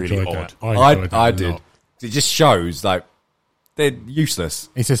 I Really enjoyed odd. that. I enjoyed that I a did. lot. It just shows, like, they're useless.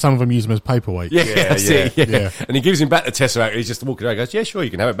 He says some of them use them as paperweights. Yeah. And he gives him back the Tesseract, and he's just walking around and goes, yeah, sure, you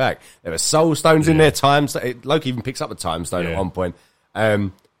can have it back. There were soul stones in there, Loki even picks up a time stone at one point.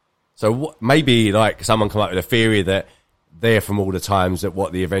 So maybe, like, someone come up with a theory that they're from all the times that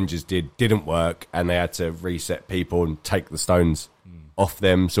what the Avengers didn't work, and they had to reset people and take the stones off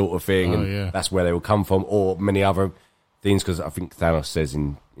them, sort of thing, and that's where they will come from, or many other things, because I think Thanos says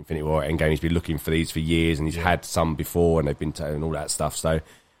in Infinity War Endgame he's been looking for these for years, and he's had some before, and they've been and all that stuff. So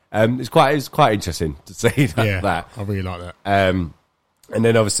it's quite interesting to see that. I really like that. And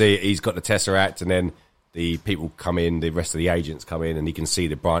then obviously he's got the Tesseract, and then the people come in, the rest of the agents come in, and he can see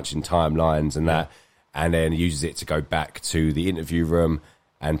the branching timelines and that, and then he uses it to go back to the interview room,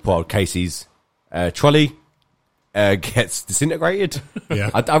 and poor old Casey's trolley gets disintegrated. Yeah.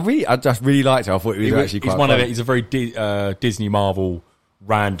 I just really liked it. I thought he was actually quite fun. He's a very Disney Marvel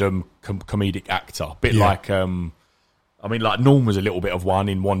random comedic actor. Bit like, like Norm was a little bit of one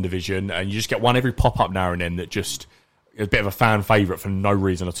in WandaVision, and you just get one every pop-up now and then that just is a bit of a fan favourite for no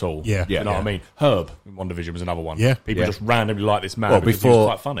reason at all. Yeah. You know what I mean? Herb in WandaVision was another one. Yeah. People just randomly like this man Well, because he was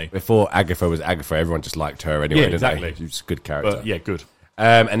quite funny. Before Agatha was Agatha, everyone just liked her anyway, didn't exactly. they? She was a good character. But, yeah, good.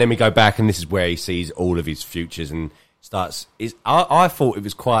 And then we go back, and this is where he sees all of his futures and starts. I thought it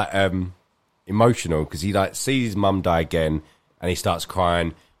was quite emotional because he like sees his mum die again, and he starts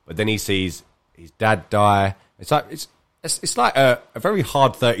crying. But then he sees his dad die. It's like a very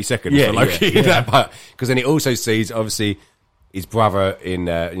hard 30 seconds for Loki that part, because then he also sees obviously his brother in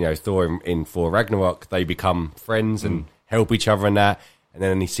Thor in Thor Ragnarok. They become friends and help each other in that, and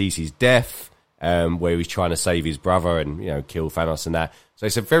then he sees his death. Where he's trying to save his brother and kill Thanos and that. So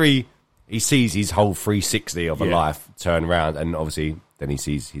it's he sees his whole 360 of a life turn around, and obviously then he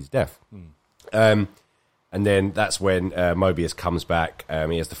sees his death. And then that's when Mobius comes back.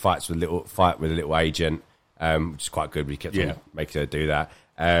 He has the fight with a little agent, which is quite good. We kept on making her do that.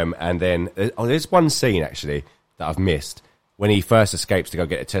 And then there's one scene actually that I've missed when he first escapes to go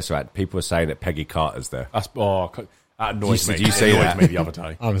get a Tesseract. People are saying that Peggy Carter's there. That annoys me. Did you see that? Me the other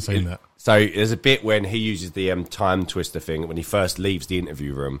day. I haven't seen that. So there's a bit when he uses the time twister thing when he first leaves the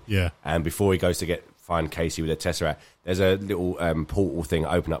interview room. Yeah. And before he goes to find Casey with a Tesseract, there's a little portal thing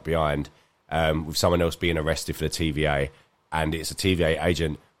open up behind with someone else being arrested for the TVA. And it's a TVA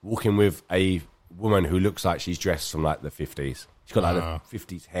agent walking with a woman who looks like she's dressed from like the 50s. She's got like the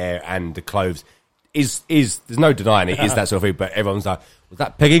 50s hair and the clothes. There's no denying it is that sort of thing, but everyone's like, was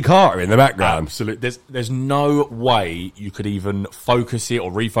that Peggy Carter in the background? Absolutely. There's no way you could even focus it or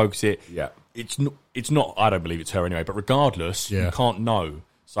refocus it. Yeah. It's not, I don't believe it's her anyway, but regardless, you can't know.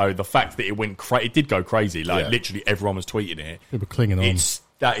 So the fact that it did go crazy, like literally everyone was tweeting it. People clinging on.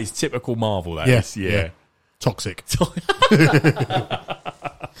 That is typical Marvel, that Yes. is. Yeah. Toxic.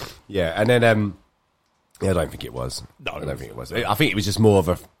 Yeah, and then I don't think it was. No, I don't think it was. I think it was just more of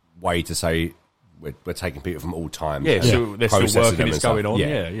a way to say we're taking people from all times. Yeah, so they're still processing working, them it's and stuff. going on.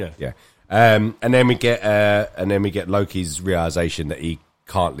 Yeah. And then we get Loki's realization that he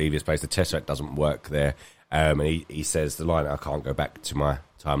can't leave his place. The Tesseract doesn't work there. And he says the line, "I can't go back to my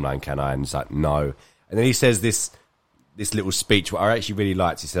timeline, can I?" And it's like, no. And then he says this little speech, what I actually really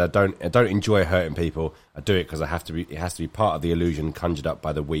liked. He said, I don't enjoy hurting people. I do it because it has to be part of the illusion conjured up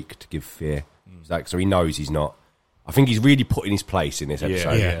by the weak to give fear. It's like, so he knows he's not. I think he's really put in his place in this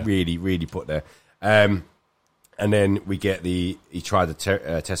episode. Yeah. Really, really put there. And then we get he tried the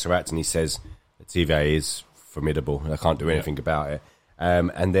Tesseract, and he says the TVA is formidable and I can't do anything about it.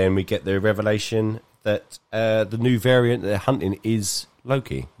 And then we get the revelation that the new variant they're hunting is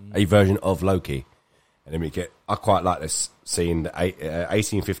Loki, a version of Loki. And then I quite like this scene,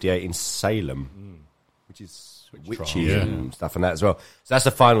 1858 in Salem, which is witchy and stuff and that as well. So that's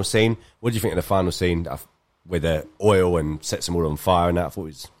the final scene. What do you think of the final scene with the oil and sets them all on fire and that? I thought it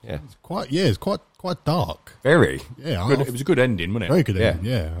was, It's quite dark. very. Yeah. It was a good ending, wasn't it? Very good ending,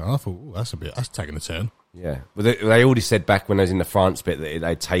 yeah. And I thought, that's taking a turn. Yeah. Well, they already said back when I was in the France bit that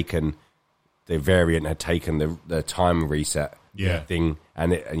they'd taken, the variant had taken the time reset thing,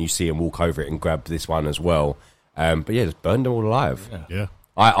 and you see him walk over it and grab this one as well. But yeah, just burned them all alive. Yeah.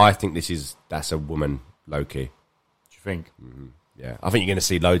 I think that's a woman Loki. Do you think? Yeah, I think you're going to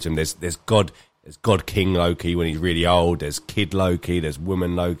see loads of them. There's God King Loki when he's really old. There's Kid Loki. There's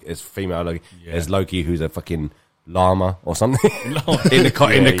woman Loki. There's female Loki. Yeah. There's Loki who's a fucking llama or something in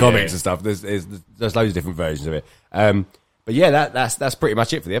the comics and stuff. There's loads of different versions of it. But yeah, that's pretty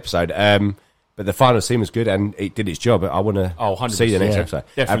much it for the episode. But the final scene was good and it did its job. I want to see the next episode.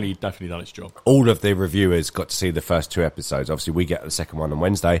 Definitely done its job. All of the reviewers got to see the first two episodes. Obviously, we get the second one on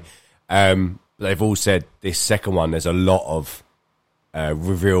Wednesday. They've all said this second one, there's a lot of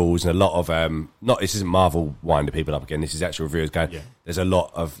reveals and a lot of this isn't Marvel winding people up again. This is actual reveals going. Yeah. There's a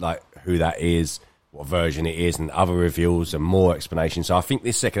lot of like who that is, what version it is, and other reveals and more explanation. So I think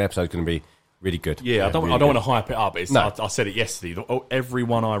this second episode is going to be really good. Yeah, I don't want to hype it up. I said it yesterday. Every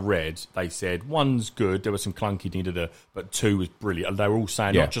one I read, they said one's good. There was some clunky, but two was brilliant. And they were all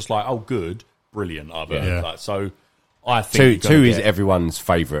saying not just like good, brilliant. So I think two is everyone's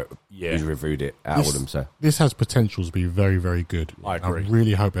favourite. Yeah, who's reviewed it out of all them. So this has potential to be very, very good. I agree. I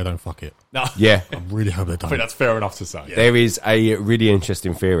really hope they don't fuck it. No. Yeah, I really hope they don't. I think that's fair enough to say. Yeah. There is a really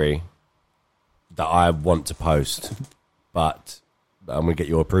interesting theory that I want to post, but I'm going to get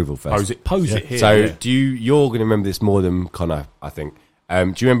your approval first. Pose it here. So yeah. you're going to remember this more than Connor, I think. Do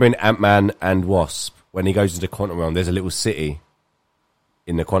you remember in Ant-Man and Wasp, when he goes into the quantum realm, there's a little city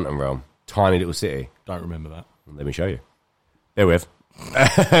in the quantum realm? Tiny little city. Don't remember that. Let me show you. Bear with.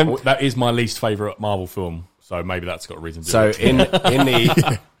 Well, that is my least favourite Marvel film, so maybe that's got a reason to do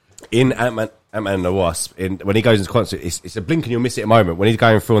it. In Ant-Man and the Wasp, when he goes into quantum, it's a blink and you'll miss it a moment. When he's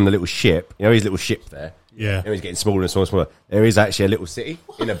going through on the little ship, you know his little ship there? Yeah. You know, he's getting smaller and smaller and smaller. There is actually a little city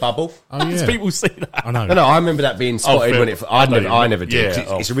in a bubble. Oh, yeah. People see that. I know. No, I remember that being spotted when I never did.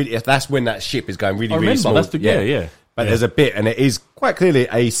 Yeah, It's really, that's when that ship is going really, I really remember, small. that's yeah. But there's a bit, and it is quite clearly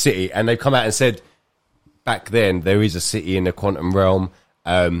a city, and they've come out and said, back then, there is a city in the quantum realm.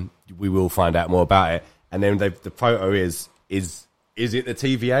 We will find out more about it. And then the photo is it the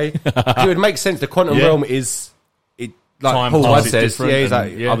TVA? It would make sense. The quantum realm is, like Time Paul Rudd passes says, different he's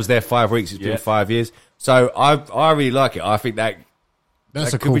like, and, I was there 5 weeks, it's been 5 years. So I really like it. I think that's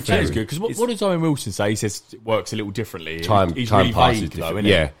a could cool be theory. That is good, because what does Owen Wilson say? He says it works a little differently. He's time really passes vague, though, different.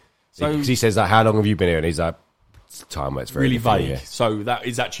 isn't Yeah. it? So Because he says, like, how long have you been here? And he's like, time works very really differently, vague. yeah. So that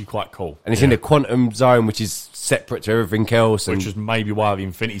is actually quite cool. And it's in the quantum zone, which is separate to everything else. And Which is maybe why the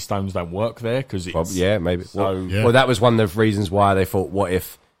Infinity Stones don't work there, because it's... yeah, maybe. So, Well, that was one of the reasons why they thought, what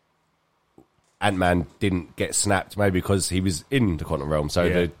if Ant-Man didn't get snapped? Maybe because he was in the quantum realm,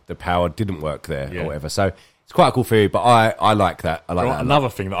 so the power didn't work there or whatever. So it's quite a cool theory, but I like that. I like that. Another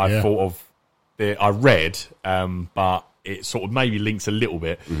thing that I thought of, I read, but it sort of maybe links a little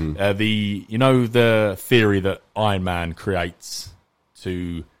bit. The theory that Iron Man creates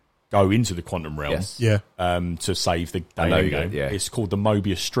to go into the quantum realm, to save the game. It's called the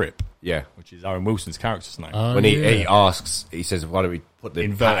Mobius strip. Yeah, which is Owen Wilson's character's name. When he asks, he says, "Why don't we put the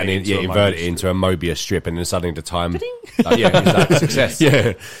pattern invert it into a Mobius strip?" And then suddenly the time, it's like success.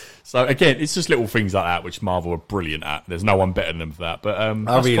 Yeah. So again, it's just little things like that which Marvel are brilliant at. There's no one better than them for that. But I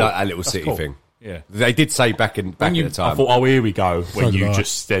really like that little city thing. Yeah, they did say back at the time. I thought, oh, here we go. When you did I.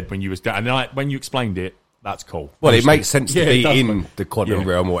 just said when you was down, and when you explained it, that's cool. Well, it makes sense to be in man. the quantum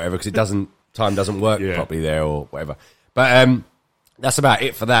realm or whatever, because time doesn't work properly there or whatever. But that's about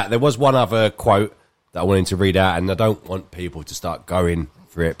it for that. There was one other quote that I wanted to read out, and I don't want people to start going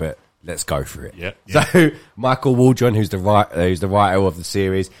for it, but let's go for it. Yeah. So Michael Waldron, who's the writer of the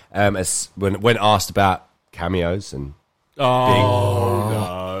series, when asked about cameos and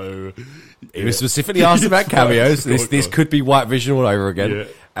no. he was specifically asked about cameos. This could be White Vision all over again.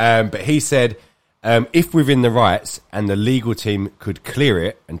 Yeah. But he said, if within the rights and the legal team could clear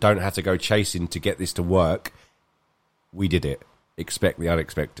it and don't have to go chasing to get this to work, we did it. Expect the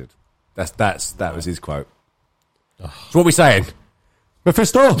unexpected. That was his quote. So what are we saying?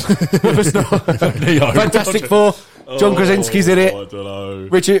 Mephisto! Fantastic Four. John Krasinski's in it. I don't know.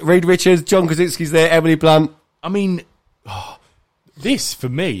 Reed Richards, John Krasinski's there, Emily Blunt. I mean, this for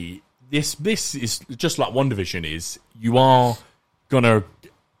me, this is just like WandaVision is. You are gonna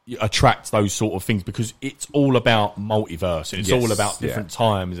attract those sort of things because it's all about multiverse and it's all about different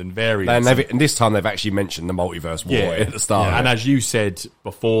times and variants. And this time they've actually mentioned the multiverse war at the start. Yeah. And as you said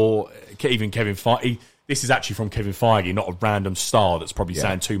before, even Kevin Feige, this is actually from Kevin Feige, not a random star that's probably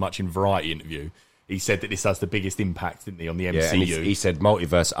saying too much in Variety interview. He said that this has the biggest impact, didn't he, on the MCU? Yeah, and he said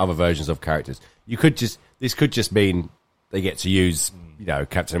multiverse, other versions of characters. This could just mean they get to use,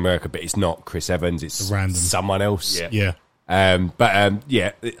 Captain America, but it's not Chris Evans, it's random someone else. Yeah. I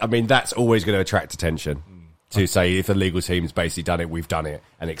mean, that's always going to attract attention to say if the legal team's basically done it, we've done it,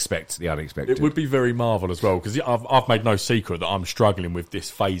 and expect the unexpected. It would be very Marvel as well, because I've made no secret that I'm struggling with this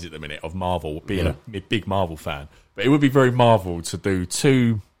phase at the minute of Marvel, being a big Marvel fan. But it would be very Marvel to do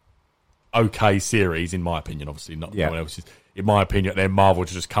two okay series, in my opinion, obviously, not no one else's. In my opinion, then Marvel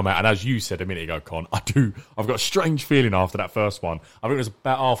to just come out. And as you said a minute ago, Con, I've got a strange feeling after that first one. I think it was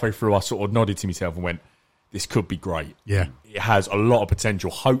about halfway through, I sort of nodded to myself and went, this could be great. Yeah. It has a lot of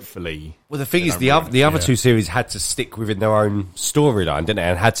potential, hopefully. Well, the thing is, the other two series had to stick within their own storyline, didn't they?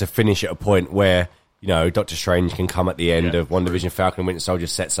 And had to finish at a point where, Doctor Strange can come at the end of WandaVision, Falcon and Winter Soldier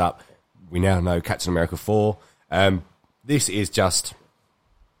sets up. We now know Captain America 4. This is just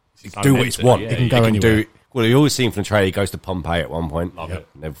do what it's want. It can go anywhere. Well, you always seen from the trailer, he goes to Pompeii at one point. Love it.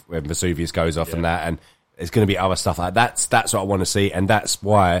 When Vesuvius goes off and that, and there's going to be other stuff like that. That's what I want to see, and that's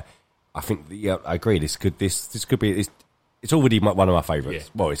why I think, I agree. This could be. It's already one of my favourites.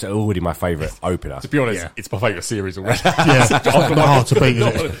 Yeah. Well, it's already my favourite opener. To be honest, it's my favourite series already. Hard to beat,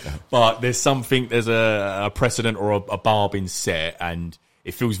 isn't it? But there's a precedent or a bar been set, and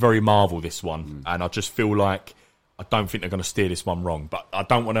it feels very Marvel, this one. And I just feel like I don't think they're going to steer this one wrong. But I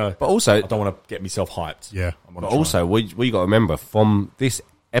don't want to. But also, I don't want to get myself hyped. Yeah. But also, we got to remember from this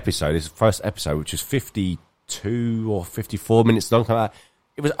episode, this first episode, which is 52 52 or 54 minutes long.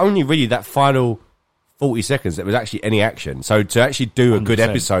 It was only really that final 40 seconds that was actually any action. So to actually do a 100%. good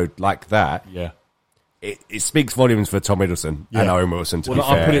episode like that, Yeah. it speaks volumes for Tom Hiddleston and Owen Wilson, to be fair.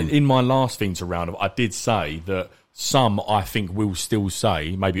 I put it in my last thing to round up. I did say that some, I think, will still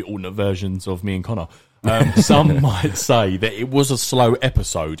say, maybe alternate versions of me and Connor, some might say that it was a slow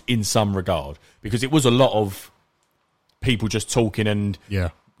episode in some regard, because it was a lot of people just talking and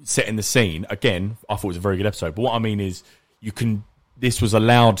setting the scene. Again, I thought it was a very good episode. But what I mean is, this was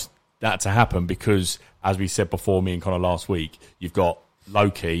allowed that to happen because, as we said before, me and Connor last week, you've got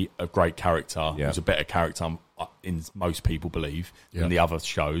Loki, a great character, who's a better character in most people believe than the other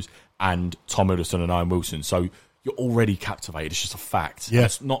shows, and Tom Hiddleston and Owen Wilson. So you're already captivated. It's just a fact. Yeah.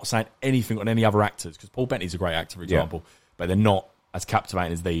 It's not saying anything on any other actors, because Paul Bettany's a great actor, for example, but they're not as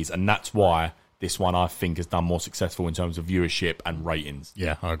captivating as these, and that's why this one, I think, has done more successful in terms of viewership and ratings.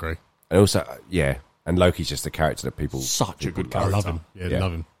 Yeah, I agree. And also, and Loki's just a character that people... Such a good I character. love him. Yeah, I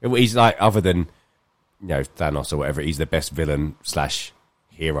love him. He's like, other than, Thanos or whatever, he's the best villain /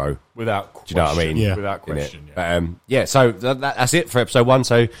 hero. Without question. Do you know what I mean? Yeah. Without In it. question. Yeah. But, so that's it for episode 1.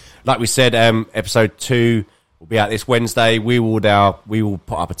 So, like we said, episode 2 will be out this Wednesday. We will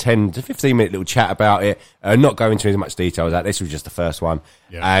put up a 10 to 15 minute little chat about it. Not go into as much detail as that. This was just the first one.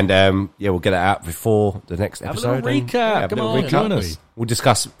 Yeah. And we'll get it out before the next Have episode. a little recap. Come on, join us. We'll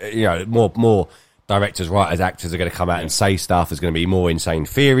discuss, more directors, writers, actors are going to come out and say stuff. There's going to be more insane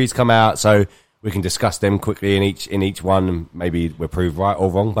theories come out. So we can discuss them quickly in each one, and maybe we're proved right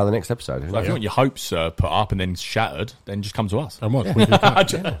or wrong by the next episode. If you want your hopes put up and then shattered, then just come to us. And what? We've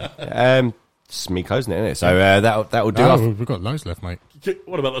got, It's me closing it, isn't it? So that will do. we've got loads left, mate.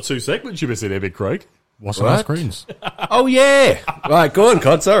 What about the 2 segments you're missing here, Big Craig? What's on our screens? Oh yeah, right. Go on,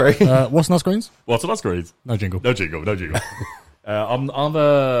 Cod. Sorry. What's on our screens? What's on our screens? No jingle. No jingle.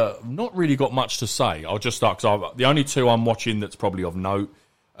 I've not really got much to say. I'll just start, because the only 2 I'm watching that's probably of note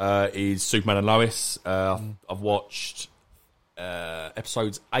is Superman and Lois. I've watched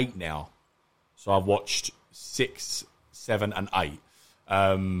episodes 8 now. So I've watched 6, 7 and 8.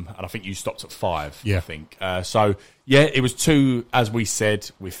 And I think you stopped at 5, Yeah. I think. It was 2, as we said,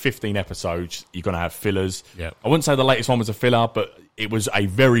 with 15 episodes, you're going to have fillers. Yeah. I wouldn't say the latest one was a filler, but it was a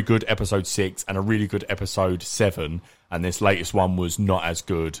very good episode 6 and a really good episode 7. And this latest one was not as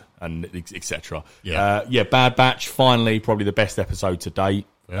good, and etc. Yeah. Bad Batch, finally, probably the best episode to date.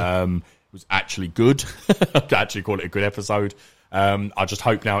 Yeah. It was actually good. I'd actually call it a good episode. I just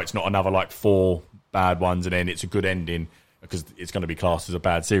hope now it's not another 4 bad ones and then it's a good ending, because it's going to be classed as a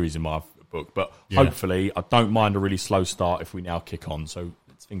bad series in my book. But hopefully, I don't mind a really slow start if we now kick on. So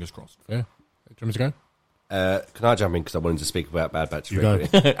it's fingers crossed. Yeah. Do you want me to go? Can I jump in, because I wanted to speak about Bad Batch? You go.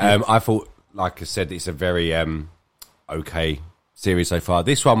 I thought, like I said, it's a very okay series so far.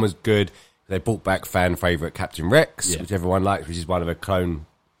 This one was good. They brought back fan favourite Captain Rex, which everyone likes, which is one of the clone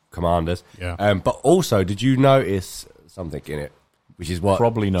commanders. Yeah. But also, did you notice something in it? Which is what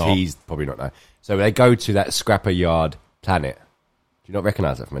Probably not. teased, probably not. No. So they go to that Scrapper Yard planet. Do you not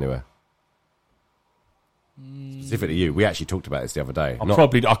recognise that from anywhere? Specifically you. We actually talked about this the other day.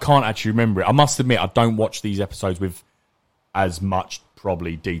 I can't actually remember it. I must admit, I don't watch these episodes with as much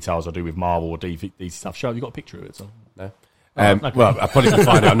probably detail as I do with Marvel or DC stuff. Show, have you got a picture of it? So? No. Well, I probably can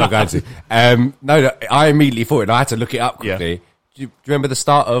find it. I'm not going to. No, I immediately thought it. I had to look it up quickly. Yeah. Do you remember the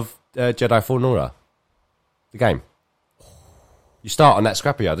start of Jedi Fallen Order? The game. You start on that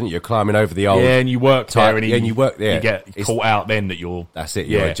scrapper yard, didn't you? You're climbing over the old... Yeah, and you work there. And you work there. You get caught out then that you're... That's it,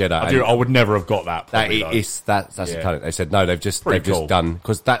 you're a Jedi. I would never have got that. That's the planet. They said, no, they've just done...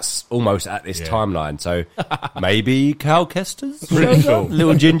 Because that's almost at this timeline. So maybe Cal Kestis? Pretty cool.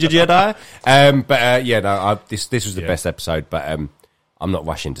 Little ginger Jedi. This was the best episode, but I'm not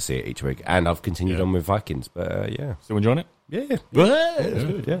rushing to see it each week. And I've continued on with Vikings, but Still enjoying it? Yeah. It's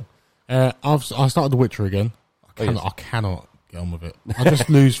good, I started The Witcher again. I cannot get on with it. I just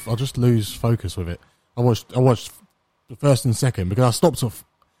lose focus with it. I watched the first and second because I stopped at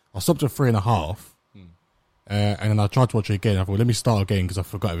 3.5, and then I tried to watch it again. I thought, let me start again because I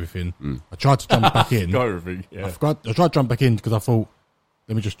forgot everything. I tried to jump back in. Got everything. Yeah. I tried to jump back in because I thought,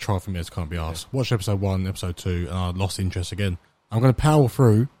 let me just try for minutes. Can't be arsed. Watch episode 1, episode 2, and I lost interest again. I'm going to power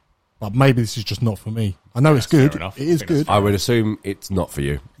through, but maybe this is just not for me. I know it's good. fair enough. It is good. I would assume it's not for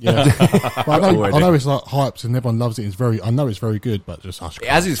you. Yeah, but I know it's like hyped and everyone loves it. I know it's very good, but just hush. It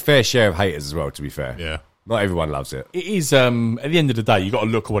has its fair share of haters as well, to be fair. Yeah, Not everyone loves it. It is, at the end of the day, you got to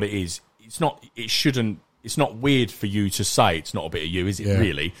look at what it is. It's not weird for you to say it's not a bit of you, is it,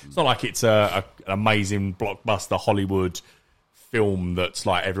 really? It's not like it's an amazing blockbuster Hollywood film that's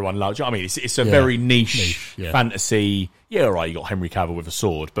like everyone loves. You know what I mean? It's a very niche yeah. fantasy. Yeah, all right, you got Henry Cavill with a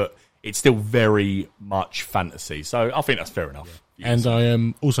sword, but it's still very much fantasy. So I think that's fair enough. And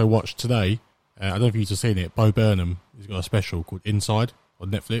I also watched today, I don't know if you've seen it, Bo Burnham has got a special called Inside on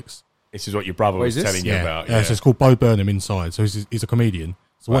Netflix. This is what your brother was telling you about. Yeah, so it's called Bo Burnham Inside. So he's a comedian.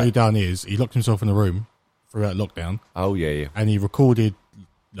 So what he done is he locked himself in a room throughout lockdown. Oh, yeah. And he recorded,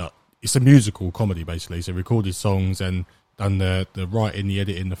 it's a musical comedy basically. So he recorded songs and done the writing, the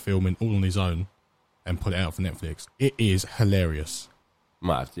editing, the filming all on his own and put it out for Netflix. It is hilarious.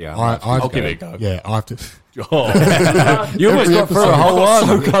 I'll give it a go. Yeah, I have to. You almost got through a whole one.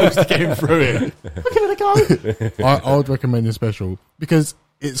 So close to getting through it. I'll give it a go. I would recommend this special because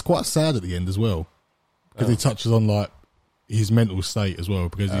it's quite sad at the end as well. Because it touches on like his mental state as well.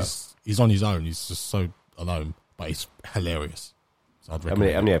 Because he's on his own. He's just so alone. But it's hilarious. So I'd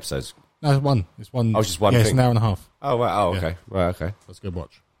recommend. How many episodes? No, it's one. It's one. Oh, it's just one It's thing. an hour and a half. Oh, wow. Oh, okay. Right, okay. That's a good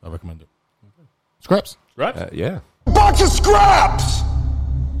watch. I recommend it. Scraps? Right? Yeah. Bunch of scraps!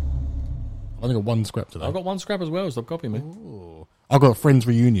 I only got one scrap today. I've got one scrap as well. Stop copying me. I've got Friends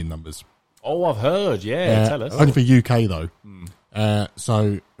reunion numbers. Oh, I've heard. Yeah, tell us. Only for UK though.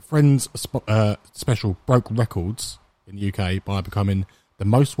 So Friends special broke records in the UK by becoming the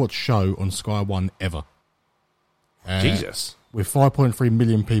most watched show on Sky One ever. Jesus. With 5.3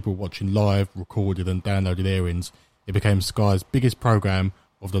 million people watching live, recorded and downloaded airings, it became Sky's biggest programme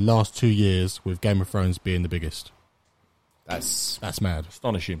of the last 2 years, with Game of Thrones being the biggest. That's mad.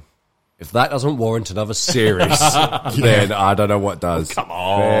 Astonishing. If that doesn't warrant another series, then I don't know what does. Come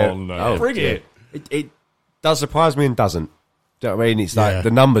on. Bring it. It does surprise me and doesn't. Do you know what I mean? It's like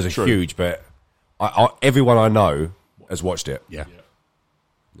the numbers are huge, but everyone I know has watched it. Yeah.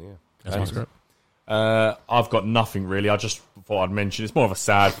 That's my script. I've got nothing really. I just thought I'd mention it's more of a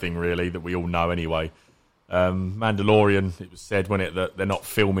sad thing really that we all know anyway. Mandalorian, it was said when that they're not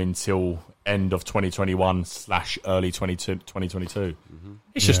filming till end of 2021 / early 2022.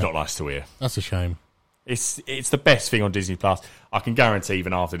 It's just not nice to hear. That's a shame. It's the best thing on Disney Plus. I can guarantee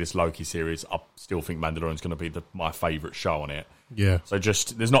even after this Loki series, I still think Mandalorian's going to be my favourite show on it. Yeah. So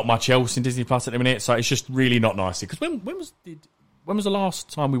just there's not much else in Disney Plus at the minute, so it's just really not nice. Because when was the last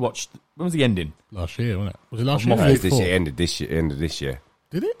time we watched? When was the ending? Last year, wasn't it? Was it last year? No, it's this year. Ended this year.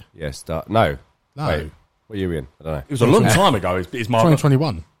 Did it? Yes. No. No. Wait, what year are we in? I don't know. It was a long time ago. It's my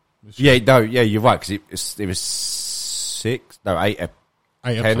 2021. Yeah, no, yeah, you're right, because it was 8 episodes.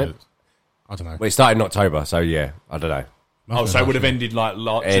 I don't know. Well, it started in October, so yeah, I don't know. Oh, so it would have ended like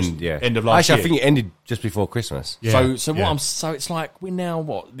End of last year. Actually, I think it ended just before Christmas. Yeah. So it's like we're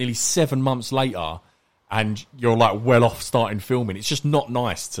now nearly 7 months later, and you're like well off starting filming. It's just not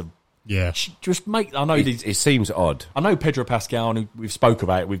nice to just make. I know It seems odd. I know Pedro Pascal, and we've spoke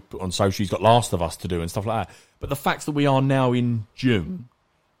about it. We've put on social. He's got Last of Us to do and stuff like that. But the fact that we are now in June,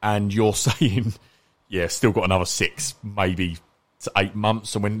 and you're saying, still got another 6, maybe to 8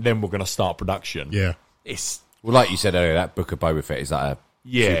 months, and then we're going to start production. Yeah. It's Well, like you said earlier, that Book of Boba Fett is like a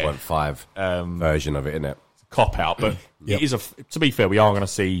Yeah. 2.5 version of it, isn't it? cop out, but it is to be fair, we are going to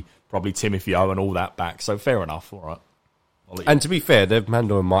see probably Timothy O and all that back, so fair enough. All right. And to be fair, the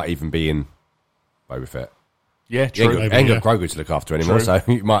Mandalorian might even be in Boba Fett. Yeah, You true. ain't got Grogu to look after anymore, True. so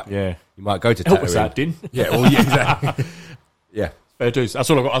you might go to Help us Tatooine. out, Din. Yeah, well, yeah, exactly. Yeah. Fair dues. That's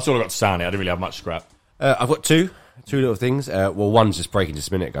all I got. That's all I got to say on it. I didn't really have much scrap. I've got two little things. Well, one's just breaking just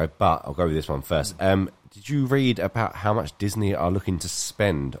a minute ago, but I'll go with this one first. Did you read about how much Disney are looking to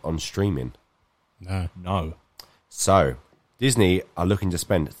spend on streaming? No. So, Disney are looking to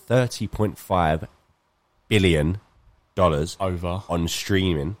spend $30.5 billion Over on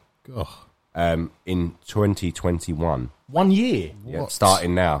streaming in 2021. 1 year. Yeah,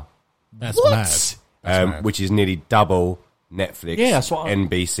 starting now. That's What? mad. That's mad. Which is nearly double Netflix, Yeah, that's what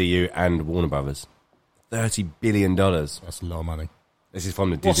NBCU, and Warner Brothers. $30 billion. That's a lot of money. This is from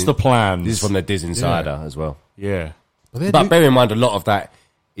the What's Disney. the plans? This is from the Disney Insider as well. Yeah. But bear in mind, a lot of that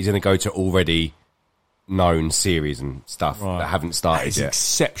is going to go to already known series and stuff that haven't started That is yet.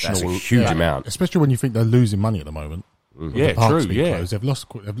 exceptional. That's a huge amount. Especially when you think they're losing money at the moment. Yeah, The parks true. being Yeah. closed. They've lost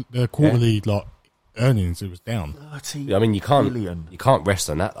their quarterly earnings. It was down. I mean, you can't rest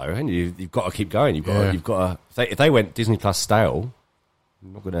on that though. You've got to keep going. You've got to. If they went Disney Plus stale,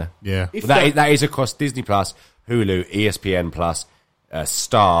 I'm not gonna. Yeah. That is across Disney Plus, Hulu, ESPN Plus,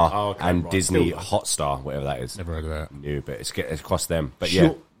 Star, and Disney Hotstar, whatever that is. Never heard of that. New, but it's across them. But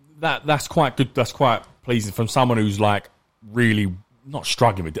Sure. That's quite good. That's quite pleasing from someone who's like really not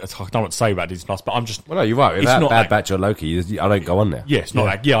struggling with it. I don't want to say about Disney Plus, but I'm just. Well, no, you're right. It's Without not Bad like- Batch or Loki, I don't go on there. Yeah, it's not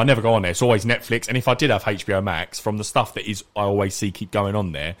like I never go on there. It's always Netflix, and if I did have HBO Max, from the stuff that is I always see keep going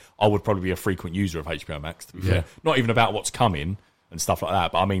on there, I would probably be a frequent user of HBO Max. To be fair, not even about what's coming and stuff like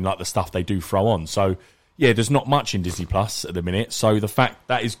that, but I mean like the stuff they do throw on. So yeah, there's not much in Disney Plus at the minute. So the fact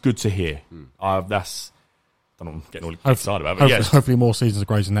that is good to hear. That's. I don't know, I'm getting all excited about it. But yes. Hopefully more seasons of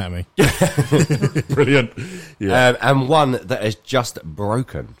Grey's Anatomy. Brilliant. Yeah. And one that has just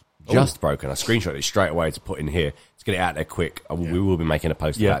broken. Just broken. I screenshot it straight away to put in here. Let's get it out there quick. We will be making a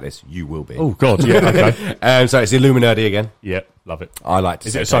post about this. You will be. Oh, God. Yeah, okay. So it's Illuminati again. Yeah, love it. I like to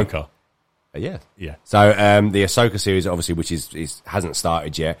Is it Ahsoka? Yeah. Yeah. So the Ahsoka series, obviously, which is hasn't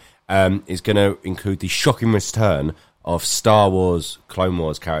started yet, is going to include the shocking return of Star Wars Clone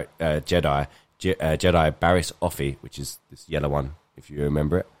Wars Jedi Barriss Offee, which is this yellow one, if you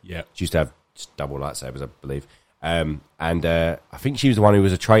remember it. Yeah. She used to have just double lightsabers, I believe. And I think she was the one who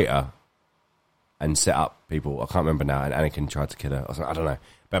was a traitor and set up people. I can't remember now. And Anakin tried to kill her. Or something. I don't know.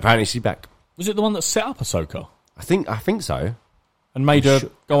 But apparently she's back. Was it the one that set up Ahsoka? I think so. And made her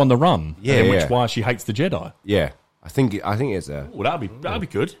go on the run. Yeah, and yeah. why she hates the Jedi. Yeah. I think it's a... Oh, that'd be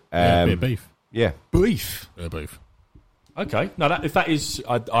good. A bit of beef. Yeah. Beef. Bit of beef. Okay. No, if that is...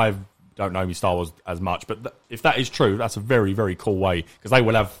 I don't know Star Wars as much, but if that is true, that's a very, very cool way, because they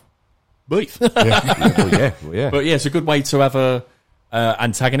will have beef. Well, yeah. But yeah, it's a good way to have a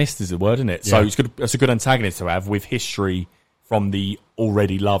antagonist is the word, isn't it? So it's good. It's a good antagonist to have with history from the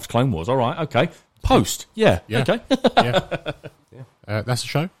already loved Clone Wars. All right, okay. Post, yeah. Okay. That's a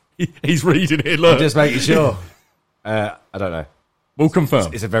show. He's reading it. Look, Just making sure. I don't know. We'll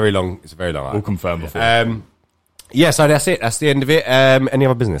confirm. It's a very long. We'll confirm before. So that's it. That's the end of it. Any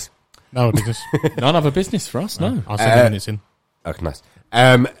other business? No business. None other business for us. No. I'll 7 minutes in. Okay, nice.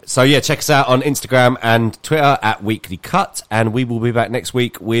 So yeah, check us out on Instagram and Twitter at Weekly Cut, and we will be back next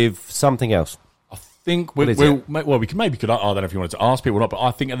week with something else. I think we could I don't know if you wanted to ask people or not, but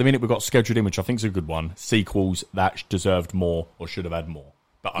I think at the minute we've got scheduled in, which I think is a good one, sequels that deserved more or should have had more.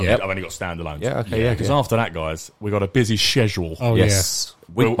 But I've only got standalones. Yeah, okay, yeah. Because after that, guys, we've got a busy schedule. Oh, Yes,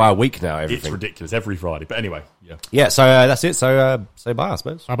 week by week now. It's Everything. ridiculous every Friday. But anyway, Yeah. So that's it. So say bye, I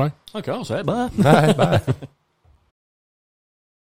suppose. Bye-bye. Okay, I'll say it. Bye. Bye.